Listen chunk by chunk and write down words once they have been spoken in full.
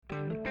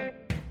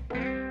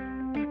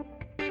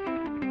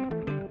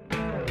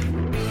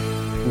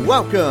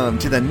Welcome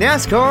to the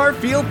NASCAR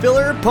Field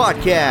Filler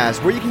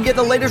Podcast, where you can get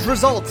the latest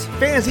results,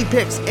 fantasy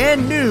picks,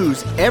 and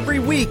news every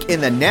week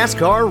in the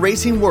NASCAR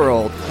racing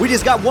world. We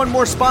just got one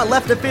more spot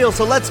left to fill,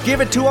 so let's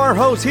give it to our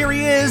host. Here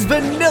he is,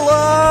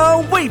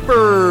 Vanilla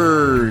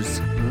Wafers.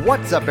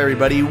 What's up,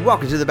 everybody?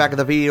 Welcome to the back of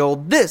the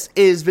field. This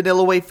is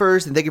Vanilla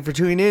Wafers, and thank you for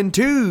tuning in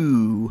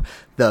to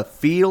the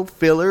Field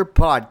Filler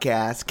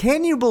Podcast.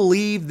 Can you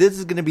believe this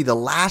is going to be the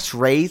last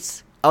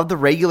race of the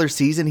regular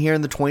season here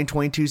in the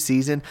 2022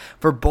 season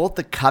for both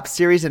the Cup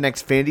Series and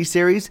Xfinity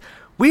Series?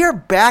 We are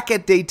back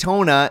at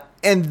Daytona,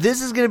 and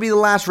this is going to be the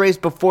last race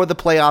before the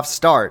playoffs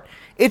start.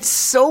 It's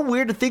so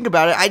weird to think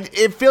about it.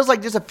 It feels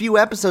like just a few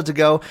episodes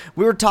ago,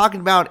 we were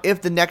talking about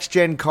if the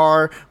next-gen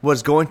car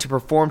was going to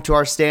perform to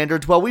our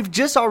standards. Well, we've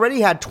just already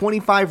had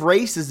 25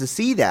 races to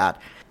see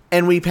that,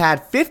 and we've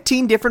had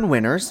 15 different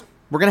winners.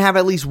 We're going to have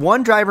at least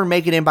one driver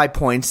make it in by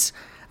points.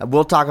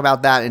 We'll talk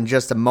about that in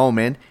just a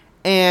moment.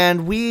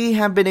 And we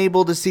have been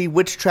able to see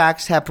which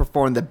tracks have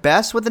performed the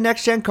best with the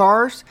next-gen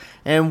cars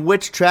and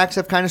which tracks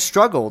have kind of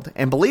struggled.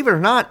 And believe it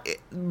or not,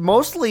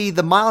 mostly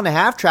the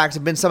mile-and-a-half tracks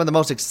have been some of the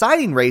most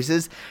exciting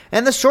races,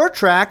 and the short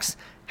tracks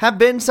have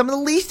been some of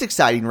the least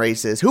exciting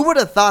races. Who would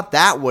have thought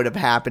that would have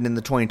happened in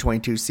the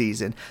 2022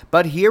 season?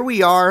 But here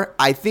we are.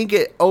 I think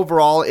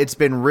overall it's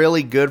been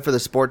really good for the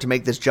sport to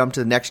make this jump to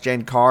the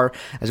next-gen car,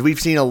 as we've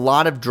seen a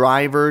lot of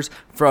drivers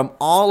from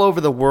all over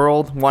the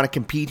world want to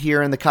compete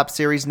here in the Cup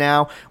Series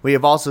now. We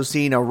have also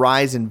seen a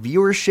rise in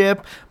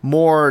viewership,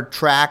 more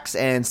tracks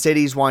and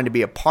cities wanting to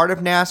be a part of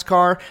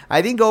NASCAR.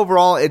 I think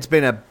overall it's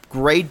been a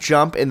great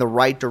jump in the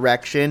right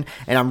direction,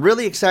 and I'm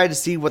really excited to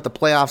see what the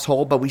playoffs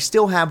hold, but we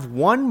still have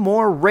one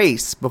more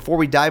race before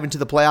we dive into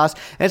the playoffs,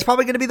 and it's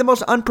probably going to be the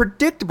most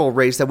unpredictable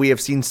race that we have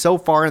seen so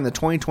far in the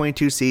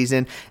 2022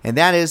 season, and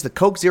that is the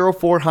Coke Zero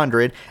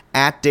 400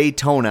 at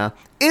Daytona.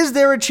 Is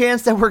there a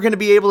chance that we're going to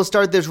be able to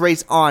start this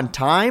race on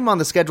time, on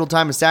the scheduled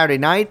time of Saturday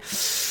night?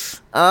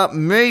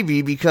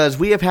 Maybe, because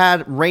we have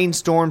had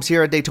rainstorms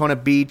here at Daytona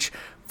Beach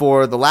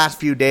for the last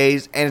few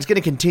days, and it's going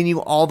to continue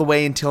all the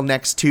way until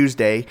next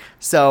Tuesday.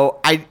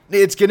 So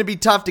it's going to be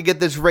tough to get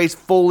this race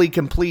fully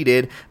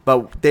completed,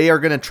 but they are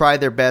going to try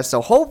their best. So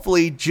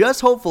hopefully,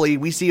 just hopefully,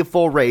 we see a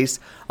full race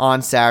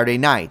on Saturday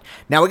night.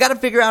 Now we got to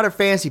figure out our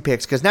fantasy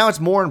picks, because now it's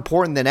more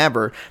important than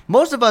ever.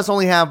 Most of us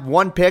only have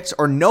one picks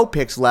or no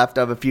picks left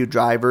of a few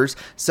drivers,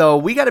 so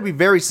we got to be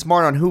very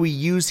smart on who we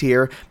use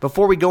here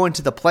before we go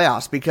into the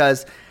playoffs,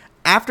 because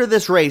after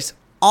this race,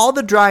 all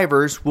the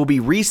drivers will be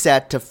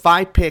reset to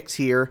 5 picks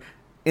here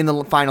in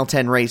the final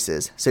 10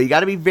 races. So you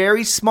got to be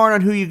very smart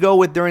on who you go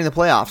with during the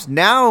playoffs.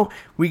 Now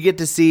we get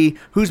to see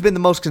who's been the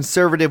most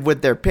conservative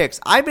with their picks.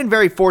 I've been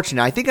very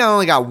fortunate. I think I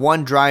only got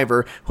one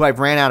driver who I've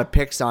ran out of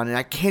picks on, and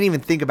I can't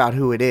even think about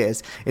who it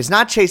is. It's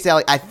not Chase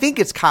Elliott. I think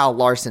it's Kyle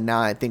Larson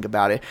now that I think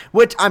about it,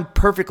 which I'm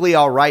perfectly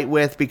all right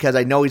with, because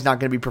I know he's not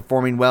going to be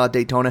performing well at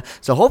Daytona.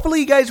 So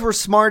hopefully you guys were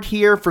smart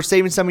here for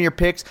saving some of your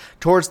picks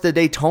towards the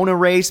Daytona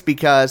race,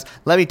 because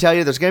let me tell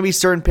you, there's going to be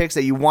certain picks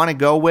that you want to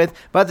go with,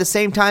 but at the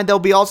same time, there'll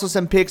be also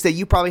some picks that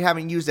you probably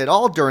haven't used at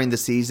all during the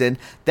season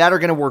that are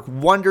going to work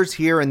wonders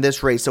here in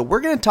this race. So we're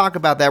going to talk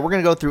about that. We're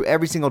going to go through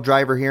every single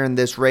driver here in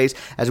this race,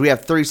 as we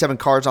have 37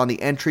 cars on the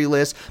entry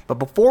list. But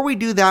before we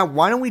do that,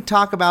 why don't we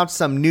talk about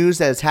some news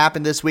that has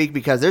happened this week,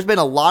 because there's been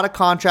a lot of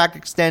contract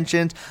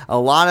extensions, a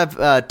lot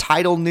of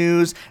title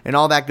news, and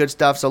all that good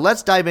stuff. So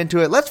let's dive into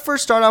it. Let's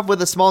first start off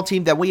with a small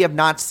team that we have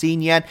not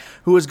seen yet,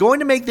 who was going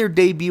to make their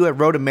debut at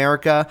Road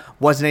America,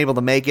 wasn't able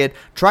to make it.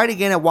 Tried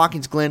again at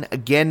Watkins Glen,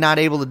 again not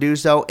able to do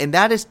so, and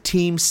that is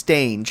Team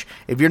Stange.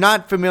 If you're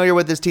not familiar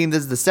with this team,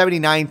 this is the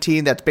 79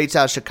 team that's based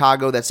out of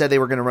Chicago that said they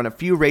were going to run a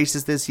few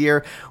races this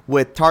year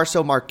with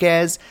Tarso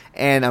Marquez,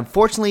 and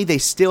unfortunately they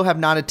still have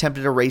not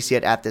attempted a race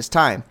yet at this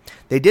time.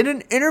 They did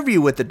an interview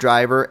with the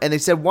driver, and they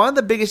said one of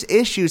the biggest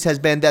issues has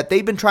been that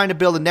they've been trying to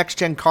build a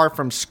next-gen car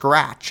from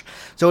scratch.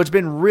 So it's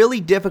been really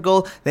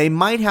difficult. They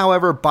might,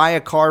 however, buy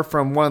a car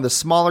from one of the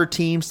smaller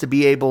teams to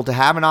be able to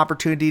have an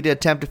opportunity to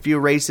attempt a few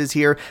races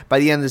here by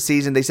the end of the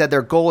season. They said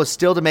their goal is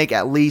still to make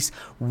at least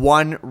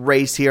one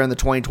race here in the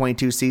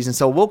 2022 season.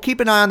 So we'll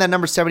keep an eye on that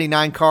number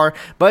 79 car,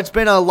 but it's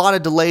been a lot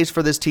of delays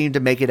for this team to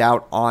make it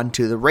out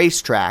onto the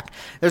racetrack.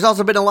 There's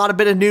also been a lot of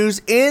bit of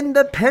news in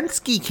the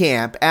Penske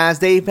camp, as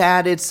they've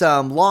added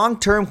some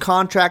long-term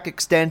contract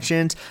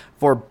extensions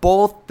for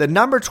both the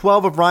number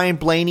 12 of Ryan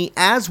Blaney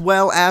as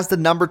well as the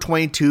number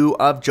 22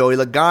 of Joey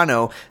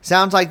Logano.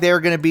 Sounds like they're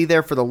going to be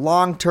there for the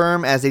long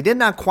term, as they did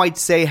not quite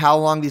say how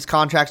long these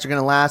contracts are going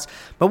to last.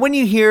 But when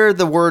you hear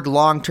the word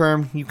long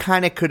term, you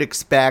kind of could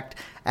expect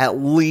at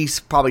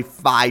least probably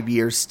 5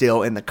 years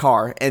still in the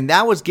car. And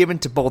that was given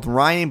to both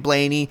Ryan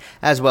Blaney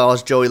as well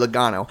as Joey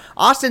Logano.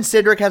 Austin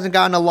Cindric hasn't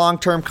gotten a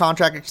long-term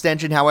contract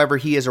extension. However,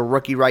 he is a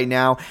rookie right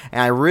now,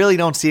 and I really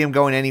don't see him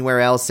going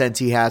anywhere else since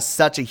he has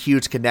such a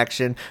huge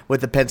connection with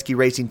the Penske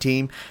Racing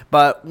team.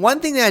 But one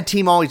thing that a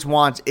team always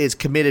wants is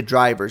committed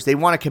drivers. They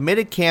want a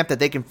committed camp that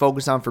they can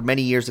focus on for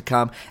many years to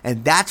come,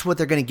 and that's what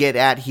they're going to get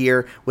at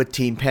here with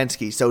Team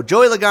Penske. So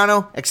Joey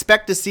Logano,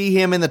 expect to see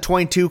him in the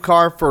 22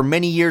 car for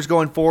many years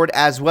going forward,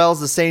 as as well as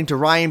the same to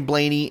Ryan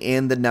Blaney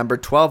in the number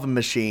 12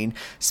 machine.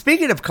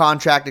 Speaking of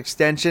contract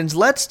extensions,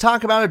 let's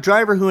talk about a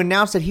driver who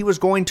announced that he was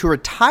going to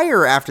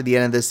retire after the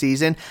end of the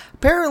season.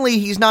 Apparently,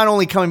 he's not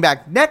only coming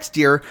back next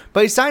year,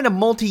 but he signed a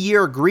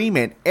multi-year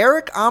agreement.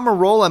 Aric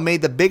Almirola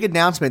made the big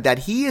announcement that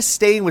he is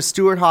staying with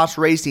Stewart-Haas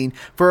Racing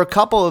for a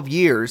couple of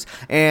years,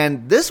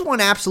 and this one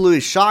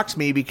absolutely shocks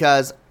me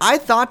because I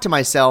thought to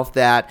myself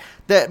that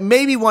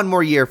maybe one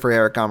more year for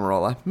Aric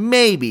Almirola.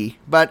 Maybe,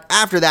 but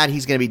after that,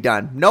 he's going to be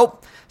done.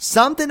 Nope.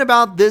 Something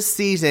about this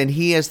season,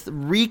 he has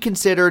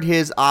reconsidered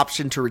his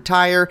option to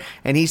retire,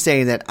 and he's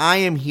saying that I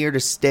am here to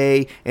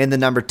stay in the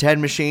number 10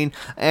 machine.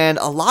 And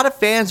a lot of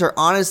fans are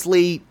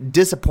honestly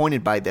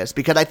disappointed by this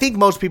because I think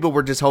most people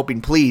were just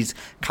hoping, please,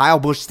 Kyle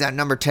Busch that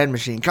number 10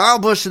 machine. Kyle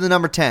Busch in the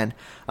number 10.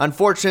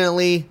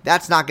 Unfortunately,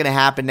 that's not going to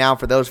happen now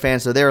for those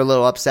fans, so they're a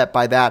little upset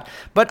by that.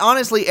 But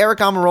honestly, Aric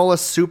Almirola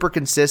is super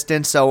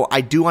consistent, so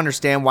I do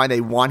understand why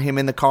they want him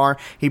in the car.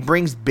 He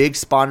brings big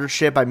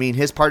sponsorship. I mean,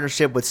 his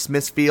partnership with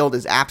Smithfield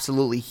is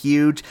absolutely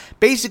huge.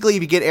 Basically,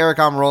 if you get Aric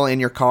Almirola in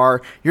your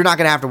car, you're not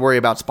going to have to worry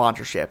about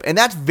sponsorship. And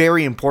that's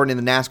very important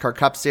in the NASCAR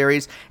Cup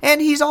Series.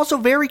 And he's also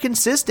very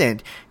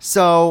consistent.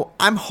 So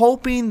I'm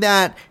hoping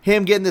that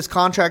him getting this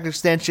contract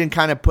extension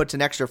kind of puts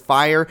an extra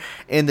fire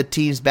in the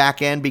team's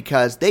back end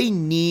because they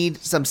need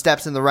some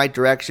steps in the right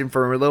direction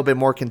for a little bit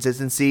more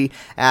consistency.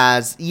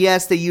 As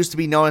yes, they used to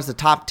be known as the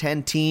top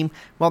 10 team.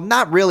 Well,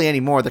 not really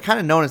anymore. They're kind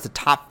of known as the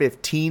top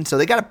 15. So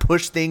they got to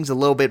push things a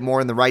little bit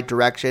more in the right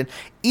direction.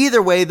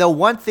 Either way, though,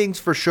 one thing's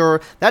for sure,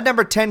 that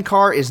number 10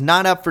 car is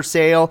not up for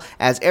sale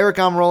as Aric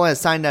Almirola has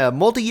signed a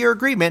multi-year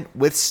agreement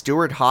with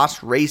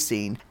Stewart-Haas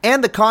Racing.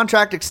 And the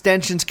contract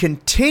extensions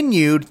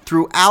continued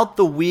throughout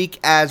the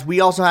week as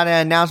we also had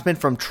an announcement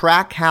from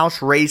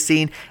Trackhouse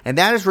Racing, and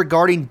that is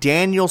regarding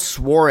Daniel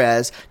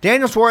Suarez.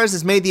 Daniel Suarez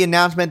has made the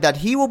announcement that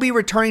he will be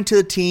returning to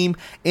the team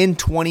in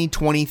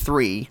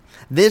 2023.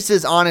 This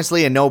is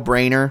honestly a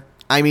no-brainer.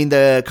 I mean,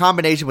 the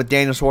combination with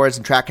Daniel Suarez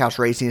and Trackhouse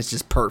Racing is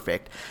just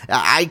perfect.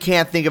 I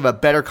can't think of a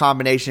better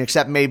combination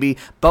except maybe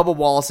Bubba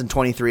Wallace in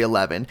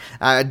 2311.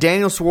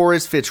 Daniel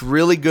Suarez fits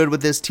really good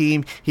with this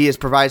team. He has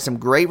provided some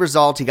great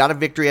results. He got a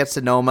victory at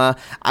Sonoma.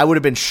 I would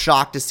have been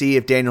shocked to see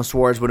if Daniel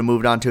Suarez would have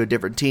moved on to a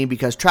different team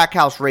because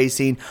Trackhouse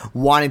Racing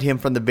wanted him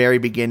from the very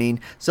beginning.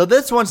 So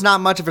this one's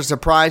not much of a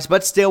surprise,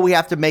 but still we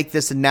have to make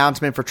this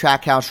announcement for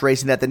Trackhouse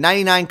Racing that the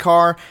 99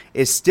 car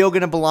is still going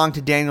to belong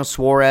to Daniel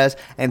Suarez.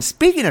 And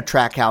speaking of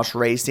Trackhouse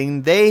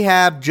Racing, they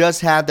have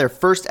just had their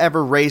first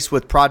ever race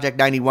with Project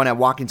 91 at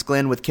Watkins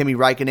Glen with Kimi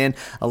Räikkönen.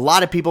 A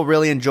lot of people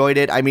really enjoyed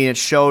it. I mean, it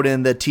showed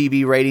in the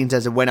TV ratings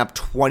as it went up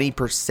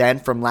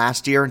 20% from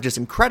last year, just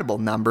incredible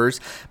numbers.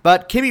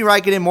 But Kimi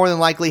Räikkönen more than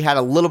likely had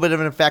a little bit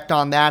of an effect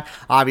on that.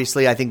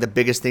 Obviously, I think the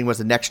biggest thing was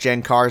the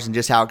next-gen cars and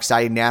just how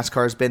exciting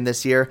NASCAR has been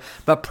this year.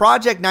 But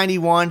Project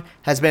 91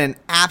 has been an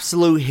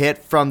absolute hit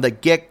from the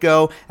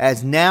get-go,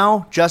 as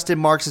now Justin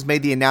Marks has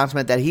made the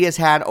announcement that he has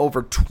had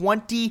over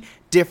 20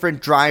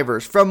 different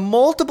drivers from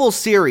multiple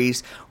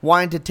series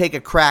wanting to take a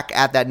crack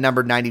at that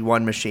number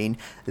 91 machine.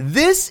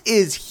 This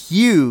is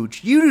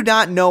huge. You do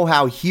not know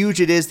how huge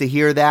it is to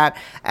hear that,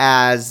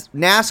 as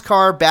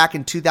NASCAR back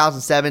in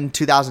 2007,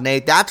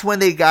 2008, that's when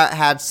they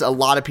had a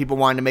lot of people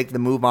wanting to make the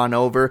move on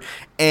over.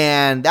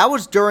 And that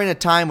was during a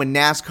time when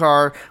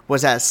NASCAR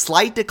was at a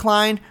slight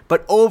decline,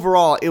 but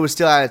overall it was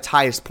still at its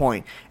highest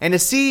point. And to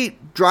see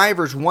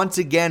drivers once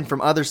again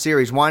from other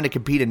series wanting to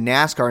compete in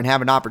NASCAR and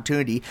have an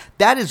opportunity,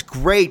 that is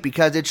great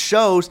because it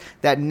shows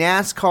that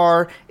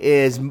NASCAR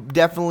is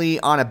definitely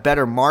on a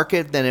better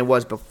market than it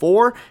was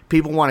before.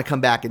 People want to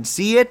come back and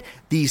see it.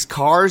 These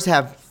cars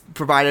have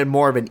provided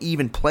more of an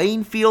even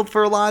playing field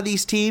for a lot of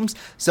these teams,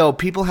 so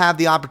people have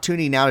the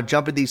opportunity now to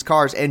jump in these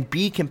cars and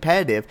be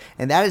competitive,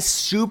 and that is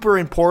super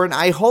important.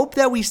 I hope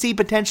that we see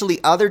potentially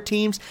other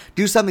teams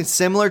do something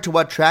similar to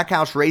what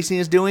Trackhouse Racing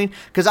is doing,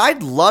 because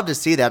I'd love to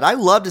see that. I'd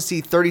love to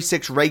see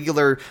 36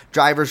 regular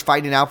drivers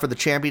fighting out for the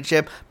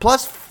championship,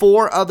 plus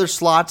 4 other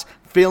slots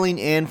filling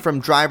in from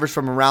drivers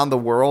from around the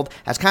world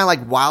as kind of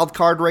like wild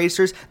card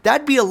racers.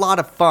 That'd be a lot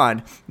of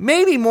fun.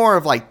 Maybe more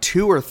of like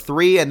 2 or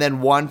 3 and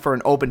then 1 for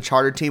an open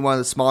charter team, one of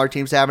the smaller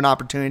teams to have an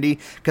opportunity,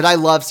 because I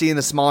love seeing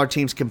the smaller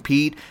teams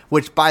compete,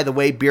 which by the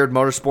way, Beard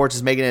Motorsports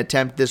is making an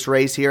attempt this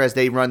race here as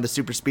they run the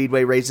super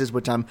speedway races,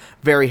 which I'm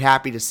very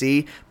happy to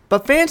see.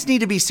 But fans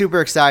need to be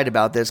super excited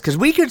about this because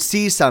we could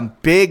see some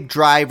big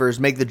drivers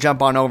make the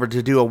jump on over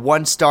to do a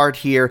one start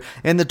here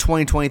in the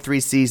 2023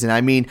 season. I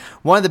mean,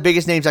 one of the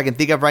biggest names I can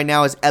think of right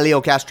now is Helio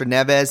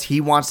Castroneves.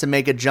 He wants to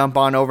make a jump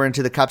on over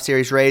into the Cup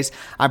Series race.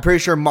 I'm pretty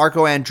sure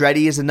Marco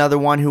Andretti is another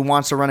one who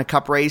wants to run a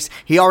Cup race.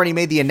 He already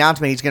made the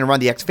announcement he's going to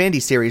run the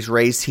Xfinity Series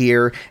race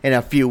here in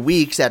a few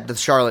weeks at the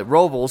Charlotte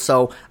Roval.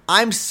 So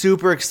I'm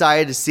super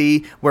excited to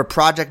see where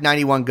Project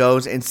 91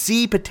 goes and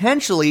see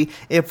potentially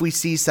if we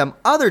see some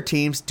other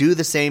teams do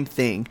the same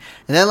thing.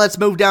 And then let's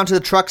move down to the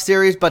Truck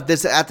Series, but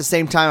this at the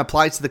same time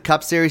applies to the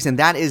Cup Series, and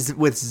that is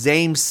with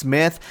Zane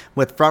Smith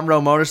with Front Row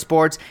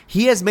Motorsports.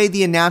 He has made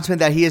the announcement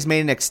that he has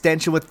made an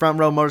extension with Front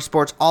Row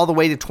Motorsports all the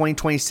way to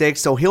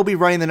 2026, so he'll be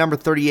running the number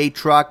 38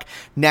 truck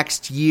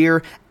next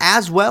year,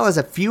 as well as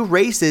a few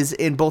races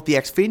in both the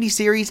Xfinity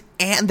Series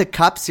and the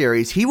Cup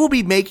Series. He will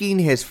be making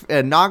his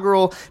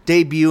inaugural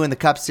debut in the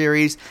Cup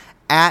Series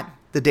at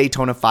the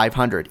Daytona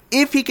 500.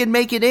 If he can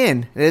make it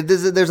in,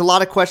 there's a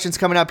lot of questions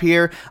coming up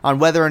here on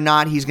whether or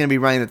not he's going to be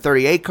running the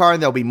 38 car,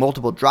 and there'll be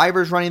multiple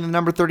drivers running the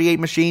number 38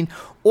 machine,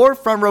 or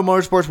Front Row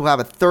Motorsports will have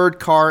a third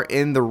car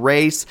in the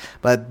race.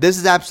 But this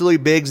is absolutely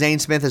big. Zane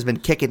Smith has been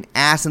kicking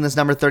ass in this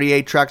number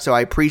 38 truck, so I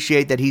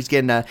appreciate that he's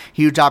getting a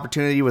huge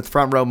opportunity with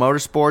Front Row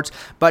Motorsports.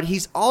 But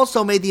he's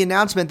also made the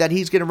announcement that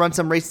he's going to run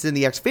some races in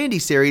the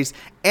Xfinity Series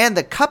and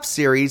the Cup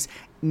Series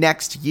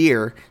next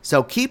year.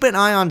 So keep an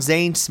eye on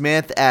Zane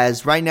Smith,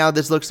 as right now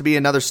this looks to be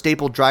another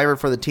staple driver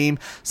for the team,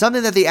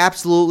 something that they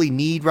absolutely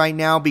need right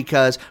now,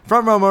 because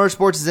Front Row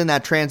Motorsports is in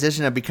that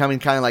transition of becoming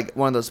kind of like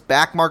one of those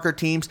back marker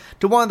teams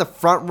to one of the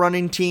front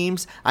running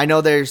teams. I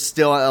know there's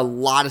still a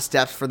lot of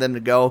steps for them to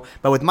go,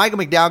 but with Michael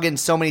McDowell getting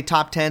so many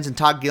top 10s and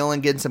Todd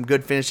Gilliland getting some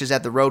good finishes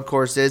at the road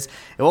courses,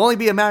 it will only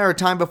be a matter of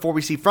time before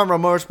we see Front Row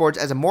Motorsports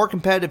as a more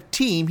competitive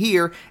team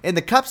here in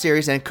the Cup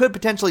Series, and it could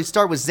potentially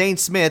start with Zane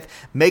Smith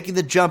making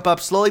the jump up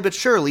slowly but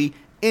surely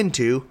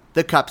into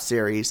the Cup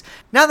Series.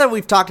 Now that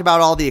we've talked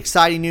about all the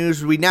exciting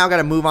news, we now got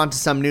to move on to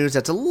some news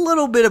that's a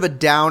little bit of a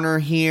downer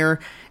here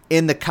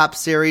in the Cup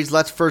Series.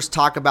 Let's first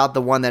talk about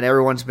the one that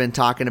everyone's been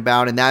talking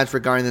about, and that's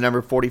regarding the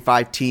number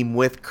 45 team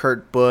with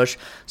Kurt Busch.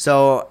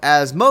 So,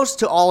 as most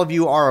to all of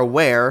you are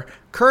aware,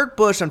 Kurt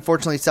Busch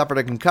unfortunately suffered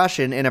a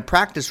concussion in a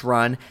practice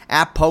run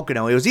at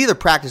Pocono. It was either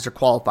practice or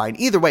qualifying.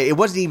 Either way, it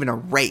wasn't even a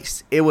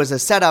race. It was a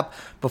setup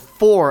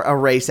before a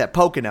race at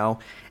Pocono.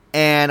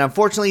 And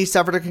unfortunately, he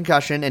suffered a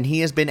concussion, and he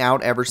has been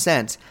out ever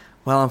since.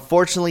 Well,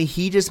 unfortunately,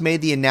 he just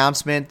made the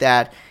announcement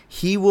that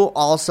he will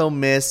also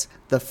miss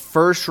the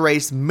first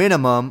race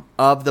minimum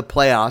of the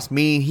playoffs,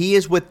 meaning he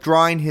is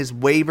withdrawing his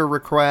waiver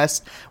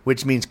request,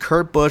 which means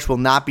Kurt Busch will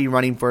not be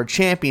running for a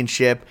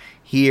championship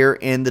here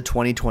in the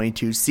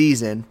 2022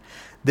 season.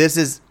 This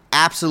is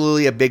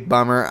absolutely a big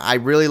bummer. I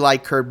really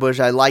like Kurt Busch.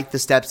 I like the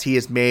steps he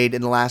has made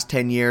in the last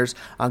 10 years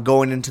on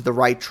going into the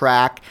right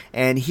track.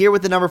 And here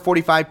with the number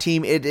 45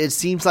 team, it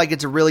seems like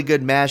it's a really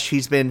good mesh.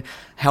 He's been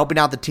helping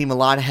out the team a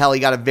lot. Hell, he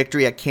got a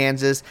victory at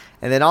Kansas.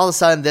 And then all of a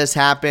sudden this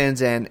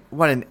happens, and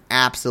what an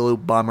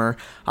absolute bummer.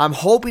 I'm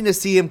hoping to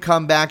see him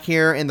come back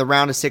here in the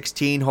round of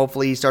 16.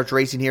 Hopefully he starts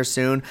racing here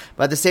soon.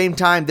 But at the same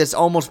time, this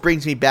almost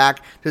brings me back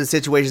to the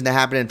situation that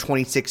happened in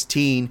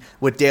 2016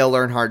 with Dale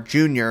Earnhardt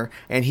Jr.,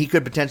 and he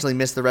could potentially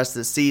miss the rest of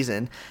the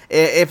season.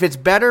 If it's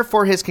better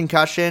for his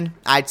concussion,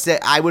 I'd say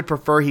I would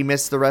prefer he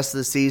miss the rest of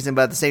the season,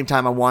 but at the same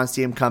time, I want to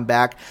see him come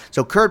back.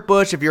 So Kurt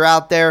Busch, if you're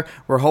out there,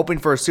 we're hoping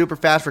for a super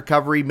fast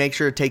recovery. Make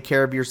sure to take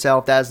care of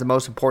yourself. That is the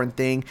most important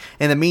thing.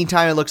 In the meantime,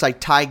 it looks like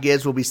Ty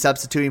Gibbs will be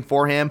substituting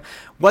for him.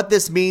 What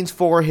this means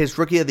for his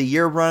Rookie of the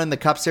Year run in the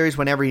Cup Series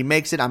whenever he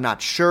makes it, I'm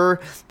not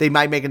sure. They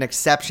might make an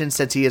exception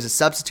since he is a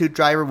substitute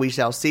driver. We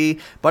shall see.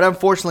 But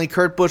unfortunately,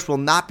 Kurt Busch will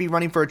not be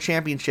running for a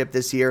championship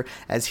this year,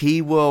 as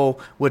he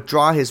will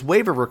withdraw his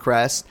waiver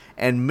request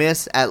and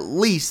miss at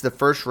least the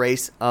first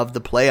race of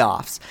the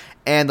playoffs.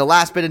 And the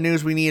last bit of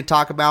news we need to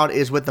talk about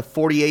is with the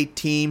 48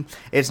 team.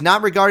 It's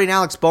not regarding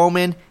Alex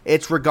Bowman,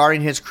 it's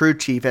regarding his crew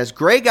chief. As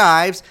Greg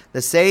Ives,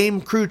 the same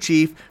crew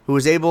chief who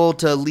was able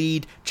to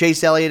lead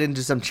Chase Elliott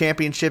into some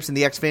championships in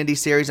the Xfinity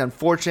Series,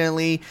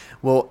 unfortunately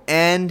will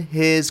end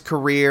his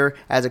career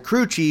as a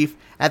crew chief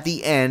at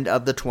the end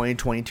of the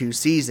 2022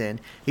 season.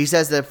 He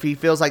says that if he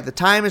feels like the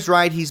time is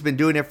right, he's been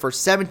doing it for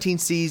 17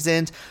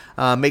 seasons,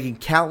 making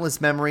countless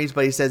memories,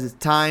 but he says it's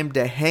time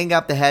to hang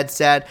up the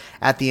headset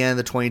at the end of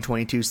the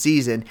 2022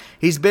 season.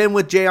 He's been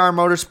with JR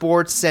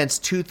Motorsports since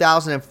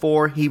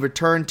 2004. He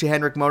returned to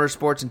Hendrick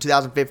Motorsports in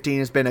 2015,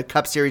 has been a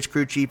Cup Series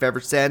crew chief ever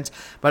since,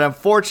 but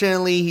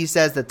unfortunately, he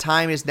says the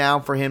time is now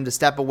for him to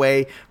step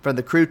away from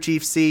the crew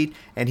chief seat,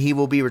 and he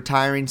will be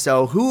retiring.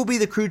 So who will be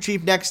the crew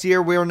chief next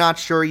year? We're not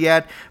sure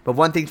yet, but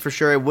one thing's for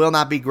sure, it will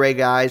not be Greg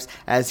Ives,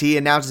 as he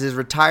announces his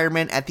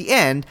retirement at the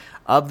end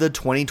of the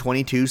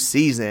 2022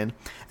 season.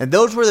 And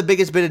those were the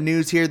biggest bit of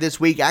news here this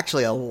week.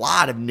 Actually, a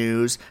lot of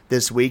news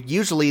this week.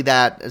 Usually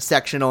that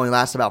section only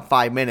lasts about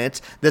 5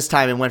 minutes. This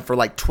time it went for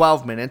like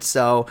 12 minutes.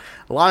 So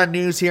a lot of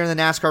news here in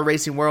the NASCAR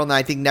racing world. And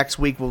I think next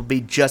week will be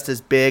just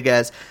as big,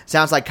 as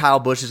sounds like Kyle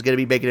Busch is going to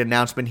be making an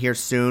announcement here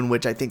soon,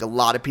 which I think a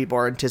lot of people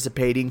are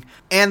anticipating.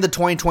 And the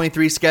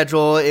 2023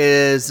 schedule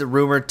is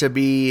rumored to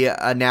be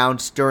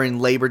announced during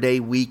Labor Day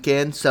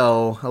weekend.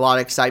 So a lot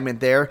of excitement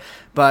there.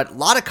 But a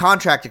lot of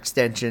contract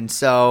extensions.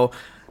 So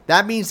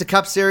That means the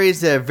Cup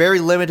Series, they're very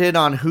limited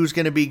on who's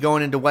going to be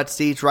going into what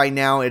seats right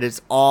now. It is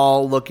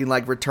all looking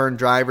like return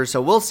drivers, so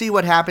we'll see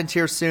what happens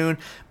here soon.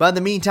 But in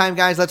the meantime,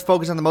 guys, let's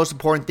focus on the most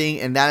important thing,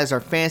 and that is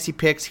our fantasy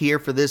picks here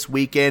for this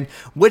weekend.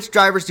 Which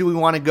drivers do we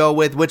want to go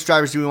with? Which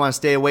drivers do we want to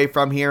stay away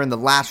from here in the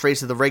last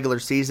race of the regular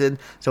season?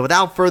 So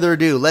without further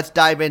ado, let's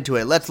dive into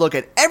it. Let's look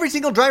at every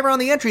single driver on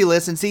the entry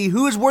list and see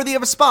who is worthy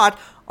of a spot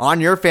on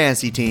your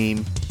fantasy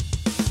team.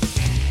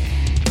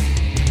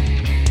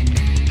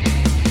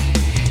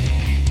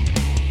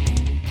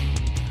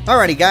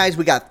 Alrighty, guys,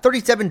 we got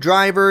 37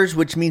 drivers,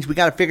 which means we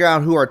got to figure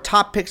out who our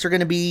top picks are going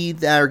to be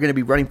that are going to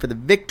be running for the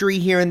victory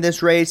here in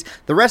this race.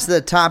 The rest of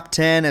the top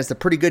 10 is a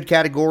pretty good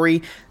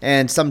category,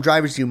 and some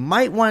drivers you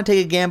might want to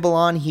take a gamble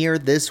on here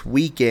this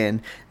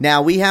weekend.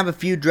 Now, we have a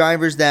few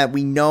drivers that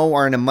we know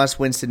are in a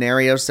must-win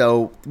scenario,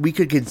 so we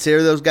could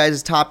consider those guys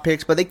as top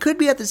picks, but they could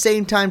be at the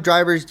same time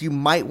drivers you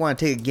might want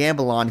to take a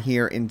gamble on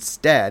here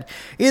instead.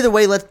 Either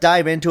way, let's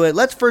dive into it.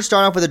 Let's first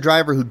start off with a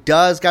driver who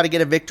does got to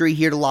get a victory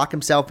here to lock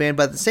himself in,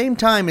 but at the same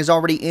time is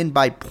already in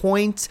by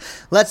points.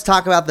 Let's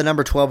talk about the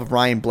number 12 of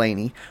Ryan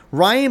Blaney.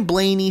 Ryan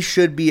Blaney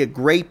should be a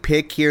great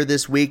pick here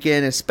this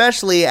weekend,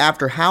 especially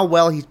after how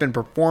well he's been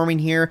performing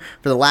here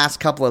for the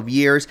last couple of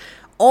years.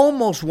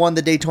 Almost won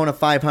the Daytona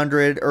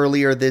 500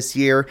 earlier this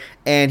year,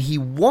 and he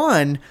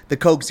won the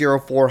Coke Zero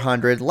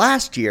 400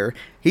 last year.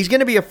 He's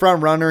going to be a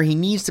front runner. He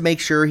needs to make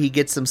sure he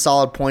gets some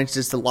solid points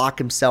just to lock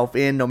himself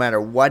in no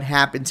matter what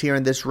happens here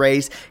in this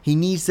race. He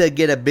needs to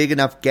get a big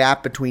enough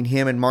gap between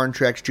him and Martin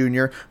Truex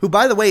Jr., who,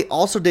 by the way,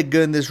 also did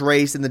good in this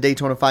race in the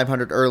Daytona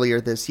 500 earlier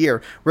this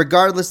year.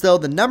 Regardless, though,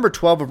 the number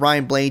 12 of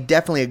Ryan Blaney,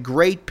 definitely a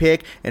great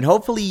pick, and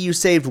hopefully you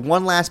saved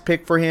one last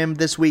pick for him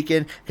this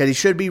weekend because he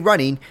should be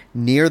running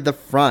near the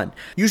front.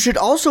 You should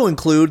also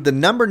include the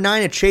number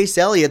 9 of Chase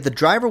Elliott, the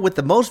driver with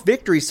the most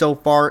victories so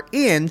far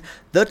in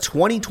the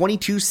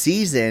 2022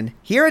 season.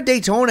 Here at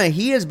Daytona,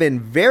 he has been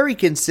very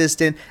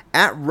consistent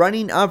at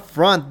running up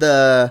front.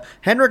 The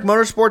Hendrick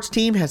Motorsports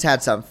team has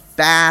had some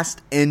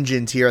fast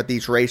engines here at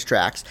these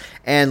racetracks,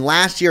 and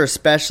last year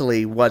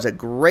especially was a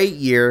great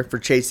year for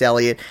Chase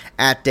Elliott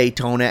at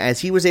Daytona, as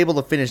he was able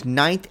to finish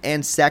 9th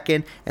and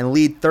 2nd and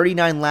lead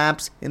 39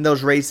 laps in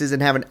those races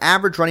and have an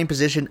average running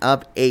position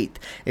of 8th.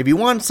 If you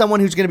want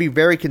someone who's going to be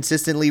very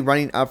consistently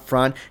running up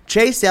front,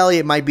 Chase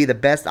Elliott might be the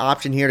best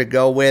option here to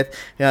go with.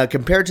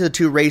 Compared to the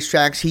two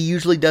racetracks, he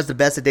usually does the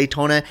best at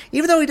Daytona,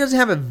 even though he doesn't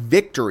have a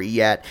victory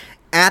yet.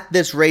 At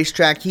this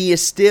racetrack, he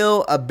is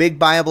still a big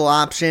viable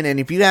option, and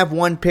if you have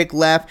one pick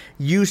left,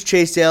 use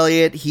Chase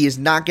Elliott. He is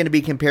not going to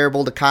be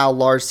comparable to Kyle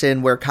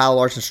Larson, where Kyle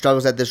Larson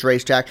struggles at this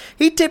racetrack.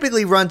 He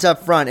typically runs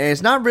up front, and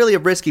it's not really a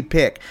risky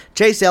pick.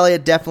 Chase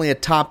Elliott, definitely a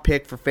top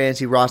pick for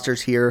fantasy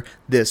rosters here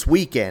this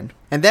weekend.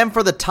 And then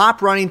for the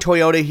top running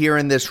Toyota here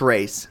in this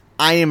race,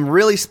 I am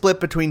really split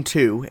between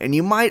two, and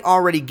you might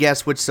already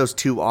guess which those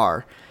two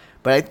are.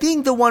 But I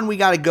think the one we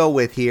got to go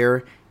with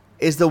here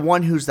is the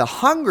one who's the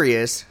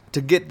hungriest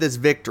to get this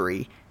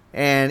victory.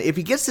 And if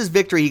he gets this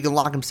victory, he can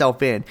lock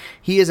himself in.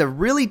 He is a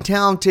really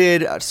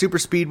talented super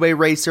speedway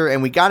racer,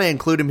 and we got to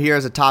include him here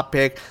as a top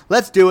pick.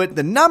 Let's do it.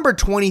 The number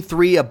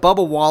 23 of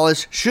Bubba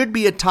Wallace should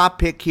be a top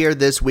pick here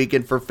this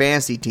weekend for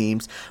fantasy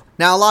teams.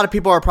 Now, a lot of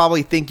people are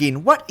probably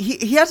thinking, what?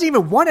 He hasn't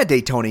even won a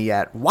Daytona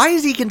yet. Why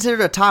is he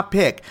considered a top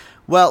pick?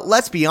 Well,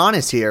 let's be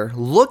honest here.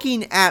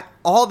 Looking at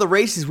all the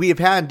races we have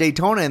had in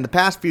Daytona in the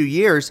past few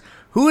years,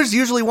 who is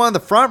usually one of the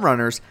front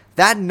runners?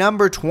 That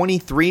number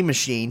 23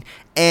 machine.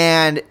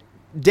 And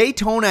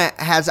Daytona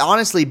has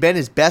honestly been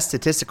his best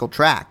statistical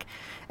track.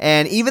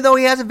 And even though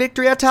he has a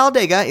victory at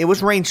Talladega, it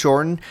was rain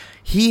shortened,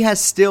 he has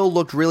still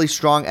looked really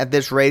strong at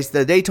this race.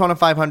 The Daytona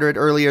 500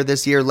 earlier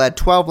this year led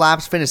 12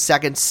 laps, finished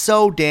second,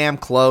 so damn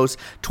close.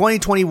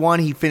 2021,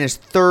 he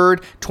finished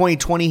third.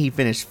 2020, he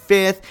finished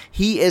fifth.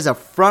 He is a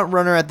front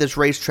runner at this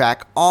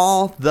racetrack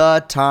all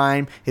the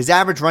time. His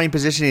average running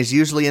position is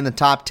usually in the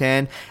top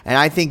 10, and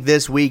I think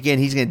this weekend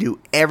he's going to do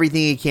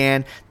everything he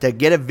can to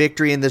get a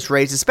victory in this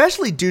race,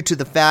 especially due to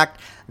the fact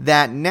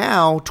that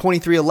now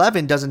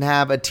 23XI doesn't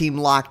have a team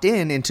locked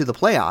in into the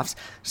playoffs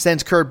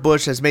since Kurt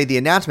Busch has made the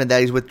announcement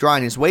that he's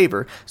withdrawing his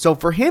waiver. So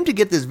for him to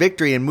get this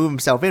victory and move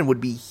himself in would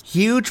be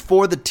huge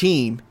for the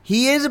team.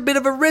 He is a bit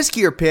of a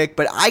riskier pick,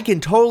 but I can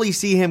totally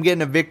see him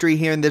getting a victory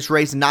here in this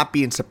race and not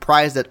being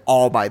surprised at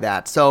all by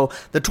that. So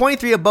the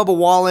 23 of Bubba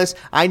Wallace,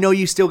 I know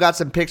you still got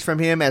some picks from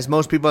him, as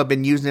most people have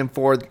been using him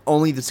for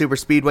only the super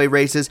speedway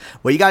races.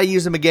 Well, you got to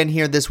use him again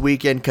here this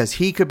weekend because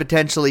he could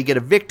potentially get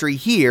a victory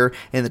here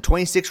in the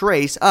 26th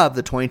race of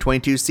the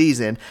 2022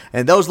 season.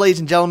 And those, ladies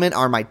and gentlemen,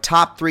 are my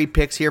top 3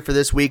 picks here for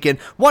this weekend.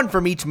 One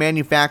from each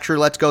manufacturer.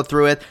 Let's go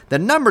through it. The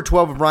number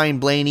 12 of Ryan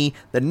Blaney,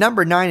 the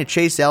number 9 of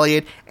Chase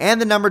Elliott,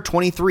 and the number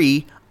 23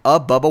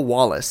 of Bubba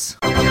Wallace.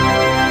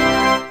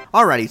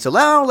 Alrighty, so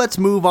now let's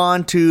move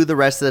on to the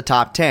rest of the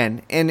top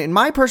 10. And in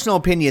my personal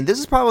opinion, this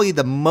is probably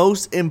the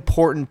most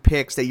important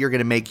picks that you're going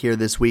to make here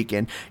this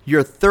weekend.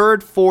 Your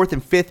 3rd, 4th,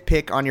 and 5th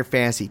pick on your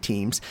fantasy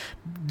teams.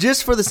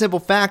 Just for the simple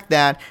fact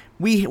that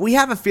we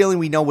have a feeling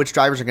we know which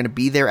drivers are going to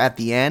be there at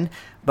the end.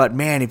 But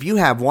man, if you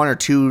have one or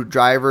two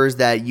drivers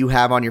that you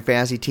have on your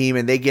fantasy team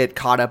and they get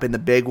caught up in the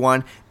big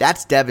one,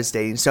 that's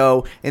devastating.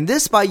 So in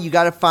this spot, you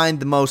got to find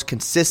the most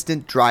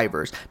consistent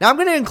drivers. Now, I'm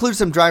going to include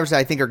some drivers that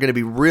I think are going to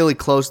be really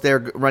close there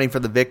running for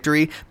the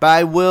victory, but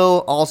I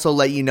will also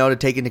let you know to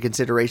take into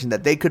consideration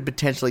that they could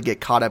potentially get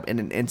caught up in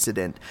an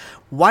incident.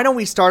 Why don't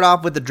we start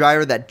off with the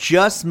driver that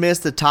just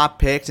missed the top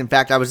picks? In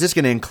fact, I was just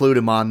going to include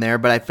him on there,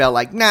 but I felt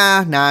like,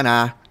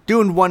 nah.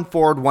 Doing one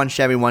Ford, one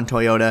Chevy, one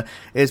Toyota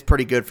is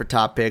pretty good for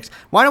top picks.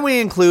 Why don't we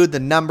include the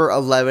number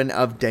 11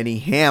 of Denny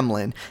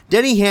Hamlin?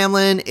 Denny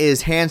Hamlin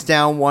is hands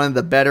down one of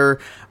the better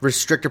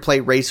restrictor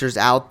plate racers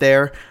out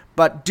there.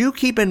 But do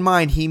keep in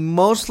mind, he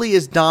mostly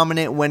is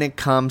dominant when it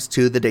comes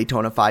to the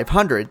Daytona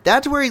 500.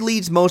 That's where he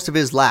leads most of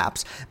his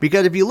laps.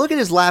 Because if you look at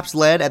his laps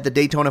led at the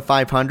Daytona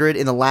 500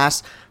 in the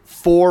last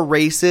 4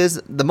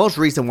 races, the most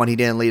recent one he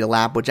didn't lead a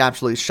lap, which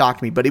absolutely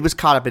shocked me. But he was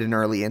caught up in an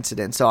early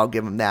incident, so I'll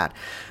give him that.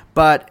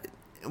 But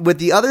with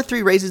the other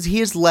 3 races, he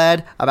has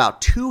led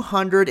about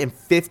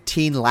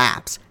 215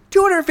 laps.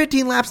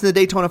 215 laps in the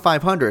Daytona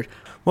 500.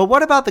 Well,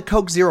 what about the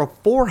Coke Zero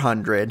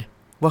 400?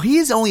 Well, he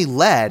has only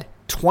led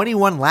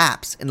 21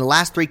 laps in the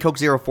last 3 Coke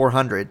Zero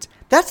 400s.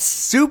 That's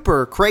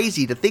super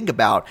crazy to think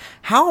about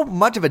how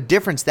much of a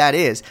difference that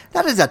is.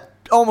 That is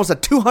almost a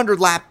 200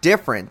 lap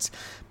difference.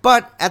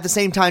 But at the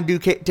same time, do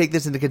take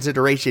this into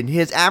consideration.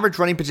 His average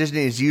running position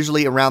is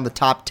usually around the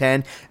top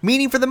 10,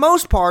 meaning for the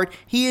most part,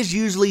 he is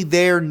usually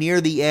there near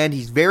the end.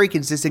 He's very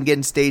consistent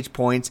getting stage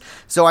points.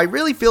 So I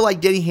really feel like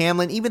Denny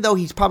Hamlin, even though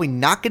he's probably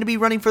not going to be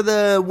running for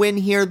the win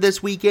here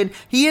this weekend,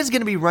 he is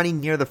going to be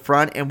running near the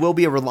front and will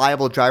be a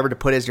reliable driver to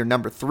put as your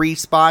number 3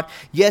 spot.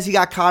 Yes, he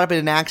got caught up in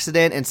an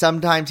accident, and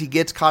sometimes he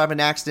gets caught up in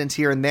accidents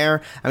here and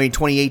there. I mean,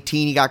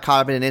 2018, he got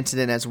caught up in an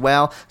incident as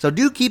well. So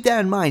do keep that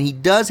in mind. He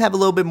does have a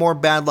little bit more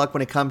bad luck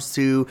when it comes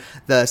to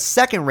the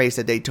second race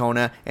at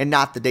Daytona and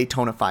not the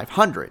Daytona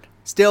 500.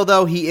 Still,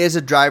 though, he is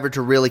a driver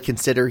to really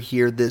consider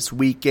here this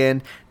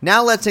weekend.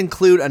 Now let's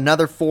include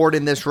another Ford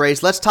in this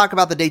race. Let's talk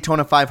about the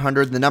Daytona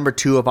 500, the number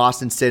 2 of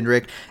Austin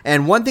Cindric.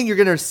 And one thing you're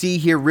going to see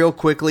here real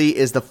quickly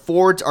is the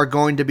Fords are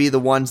going to be the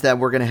ones that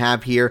we're going to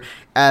have here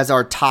as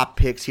our top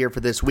picks here for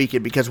this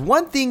weekend. Because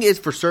one thing is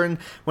for certain,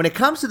 when it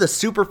comes to the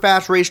super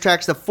fast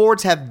racetracks, the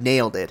Fords have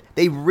nailed it.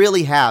 They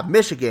really have.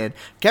 Michigan,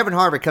 Kevin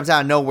Harvick comes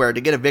out of nowhere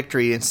to get a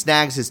victory and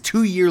snags his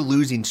 2-year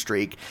losing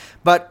streak.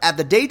 But at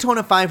the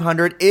Daytona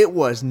 500, it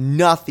was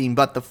nothing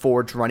but the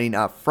Fords running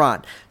up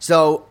front.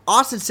 So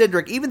Austin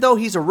Cindric, even though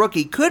he's a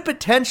rookie, could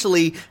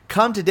potentially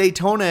come to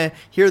Daytona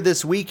here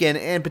this weekend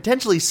and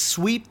potentially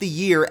sweep the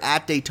year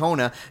at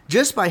Daytona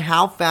just by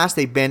how fast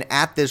they've been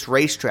at this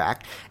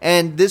racetrack.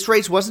 And this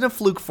race wasn't a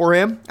fluke for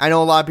him. I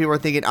know a lot of people are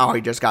thinking, oh,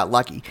 he just got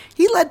lucky.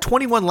 He led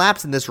 21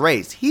 laps in this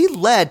race. He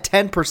led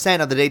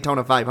 10% of the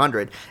Daytona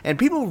 500. And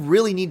people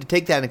really need to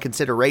take that into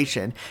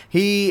consideration.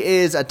 He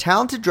is a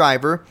talented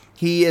driver.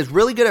 He is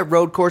really good at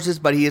road courses,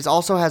 but he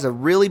also has a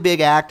really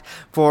big act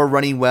for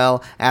running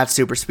well at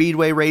super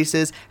speedway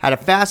races. Had a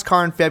fast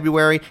car in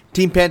February.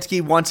 Team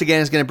Penske, once again,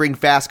 is going to bring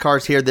fast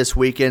cars here this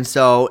weekend,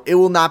 so it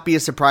will not be a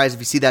surprise if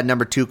you see that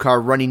number 2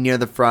 car running near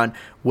the front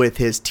with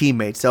his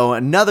teammates. So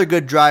another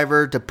good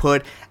driver to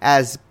put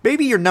as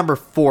maybe your number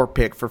 4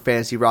 pick for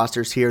fantasy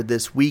rosters here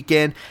this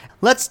weekend.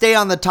 Let's stay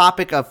on the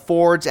topic of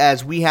Fords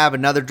as we have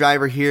another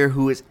driver here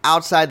who is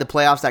outside the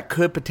playoffs that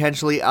could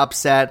potentially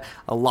upset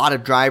a lot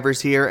of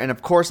drivers here. And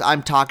of course,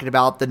 I'm talking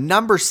about the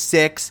number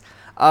 6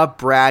 of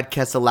Brad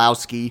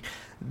Keselowski.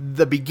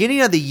 The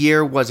beginning of the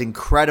year was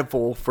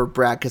incredible for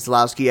Brad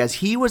Keselowski as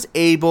he was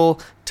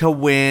able to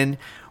win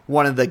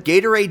one of the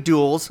Gatorade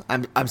Duels.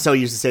 I'm so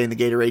used to saying the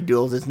Gatorade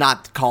Duels. It's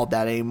not called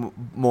that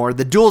anymore.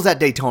 The Duels at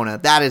Daytona.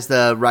 That is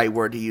the right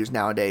word to use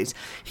nowadays.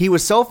 He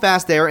was so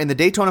fast there. In the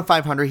Daytona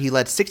 500, he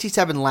led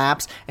 67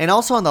 laps. And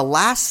also in the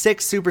last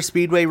 6 super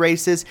speedway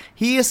races,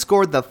 he has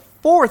scored the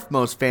 4th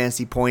most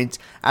fantasy points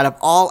out of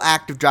all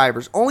active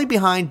drivers, only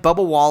behind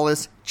Bubba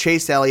Wallace,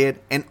 Chase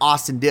Elliott, and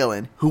Austin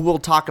Dillon, who we'll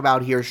talk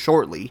about here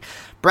shortly.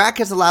 Brad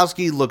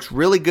Keselowski looks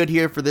really good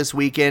here for this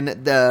weekend.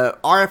 The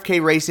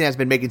RFK Racing has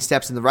been making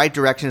steps in the right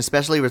direction,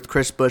 especially with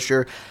Chris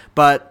Buescher,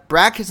 but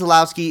Brad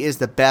Keselowski is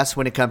the best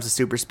when it comes to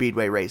super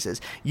speedway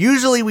races.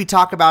 Usually we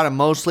talk about him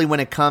mostly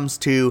when it comes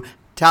to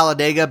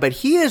Talladega, but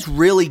he is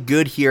really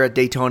good here at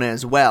Daytona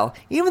as well.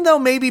 Even though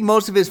maybe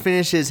most of his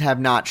finishes have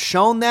not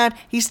shown that,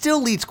 he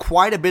still leads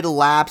quite a bit of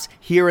laps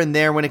here and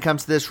there when it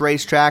comes to this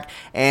racetrack,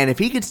 and if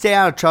he can stay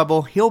out of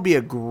trouble, he'll be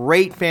a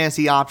great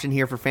fantasy option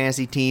here for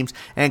fantasy teams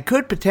and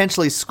could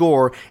potentially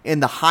score in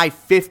the high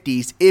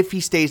 50s if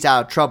he stays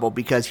out of trouble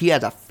because he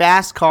has a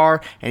fast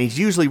car and he's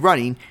usually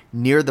running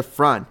near the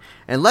front.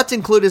 And let's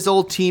include his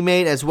old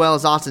teammate as well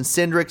as Austin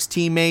Cindric's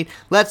teammate.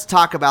 Let's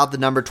talk about the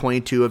number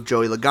 22 of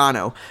Joey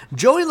Logano.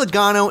 Joey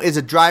Logano is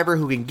a driver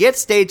who can get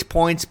stage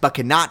points but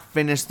cannot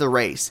finish the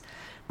race.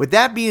 With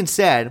that being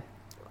said,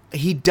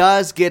 he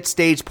does get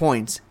stage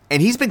points,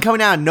 and he's been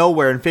coming out of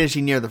nowhere and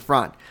finishing near the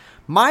front.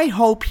 My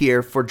hope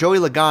here for Joey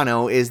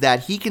Logano is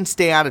that he can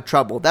stay out of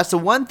trouble. That's the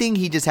one thing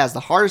he just has the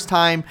hardest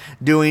time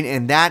doing,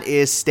 and that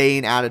is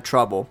staying out of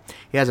trouble.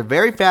 He has a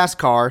very fast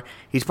car.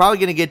 He's probably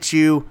going to get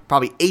you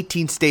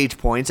 18 stage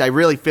points. I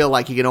really feel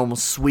like he could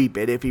almost sweep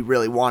it if he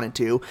really wanted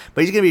to.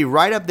 But he's going to be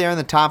right up there in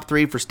the top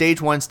 3 for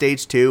stage 1,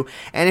 stage 2.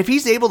 And if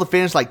he's able to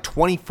finish like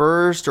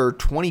 21st or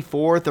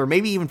 24th or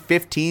maybe even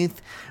 15th,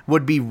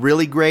 would be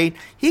really great.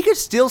 He could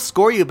still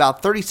score you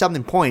about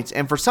 30-something points.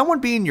 And for someone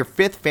being your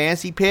 5th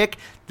fantasy pick,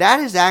 that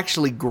is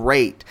actually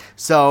great.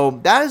 So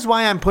that is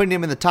why I'm putting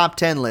him in the top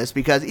 10 list,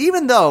 because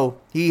even though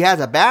he has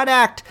a bad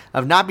act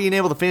of not being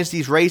able to finish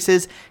these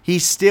races, he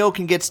still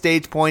can get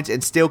stage points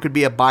and still could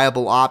be a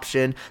viable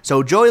option.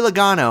 So Joey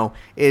Logano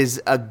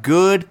is a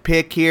good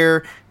pick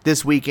here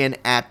this weekend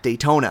at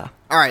Daytona.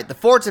 All right, the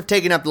Fords have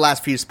taken up the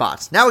last few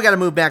spots. Now we got to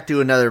move back to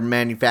another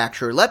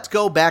manufacturer. Let's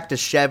go back to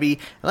Chevy,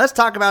 and let's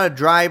talk about a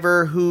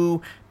driver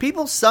who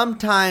people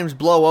sometimes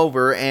blow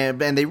over,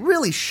 and they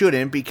really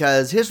shouldn't,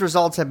 because his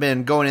results have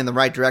been going in the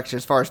right direction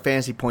as far as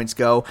fantasy points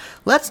go.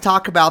 Let's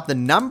talk about the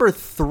number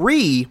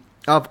 3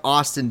 of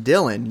Austin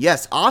Dillon.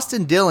 Yes,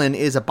 Austin Dillon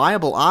is a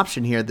viable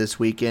option here this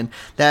weekend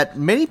that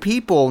many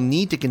people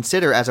need to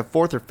consider as a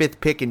 4th or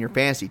 5th pick in your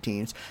fantasy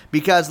teams,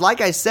 because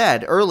like I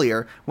said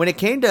earlier, when it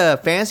came to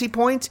fantasy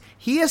points,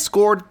 he has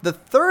scored the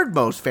 3rd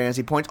most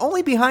fantasy points,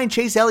 only behind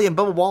Chase Elliott and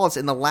Bubba Wallace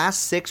in the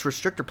last 6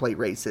 restrictor plate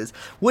races,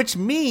 which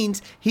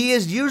means he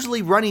is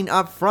usually running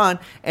up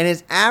front, and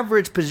his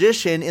average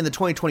position in the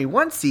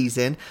 2021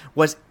 season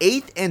was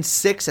 8th and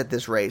 6th at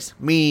this race,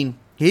 meaning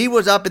he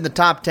was up in the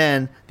top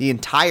 10 the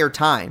entire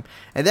time.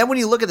 And then when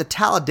you look at the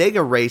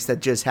Talladega race that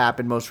just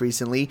happened most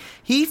recently,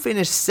 he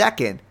finished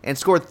 2nd and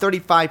scored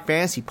 35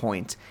 fantasy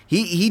points.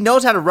 He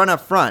knows how to run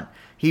up front.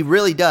 He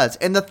really does.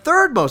 And the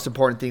 3rd most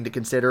important thing to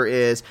consider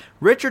is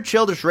Richard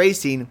Childress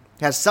Racing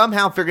has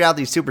somehow figured out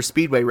these super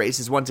speedway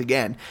races once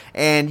again.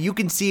 And you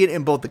can see it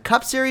in both the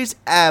Cup Series,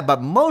 but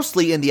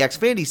mostly in the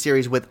Xfinity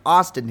Series with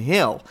Austin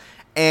Hill.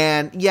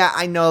 And yeah,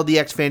 I know the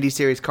Xfinity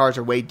Series cars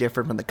are way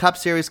different from the Cup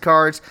Series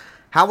cars.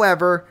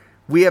 However,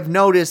 we have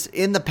noticed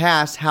in the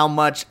past how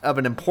much of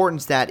an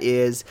importance that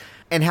is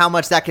and how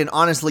much that can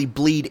honestly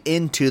bleed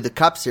into the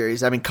Cup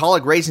Series. I mean,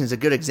 Kaulig Racing is a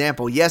good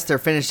example. Yes, their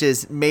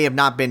finishes may have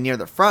not been near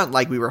the front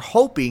like we were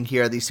hoping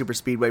here at these super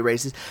speedway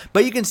races,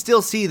 but you can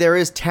still see there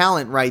is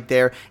talent right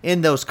there in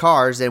those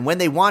cars, and when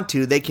they want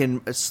to, they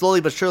can slowly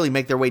but surely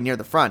make their way near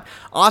the front.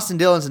 Austin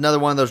Dillon's another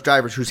one of those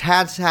drivers who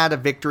has had a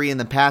victory in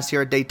the past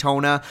here at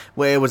Daytona,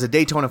 where it was a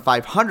Daytona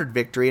 500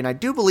 victory, and I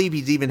do believe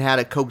he's even had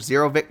a Coke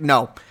Zero victory.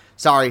 No,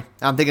 sorry,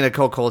 I'm thinking of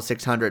Coca-Cola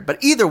 600.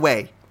 But either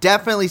way,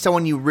 definitely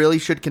someone you really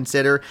should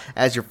consider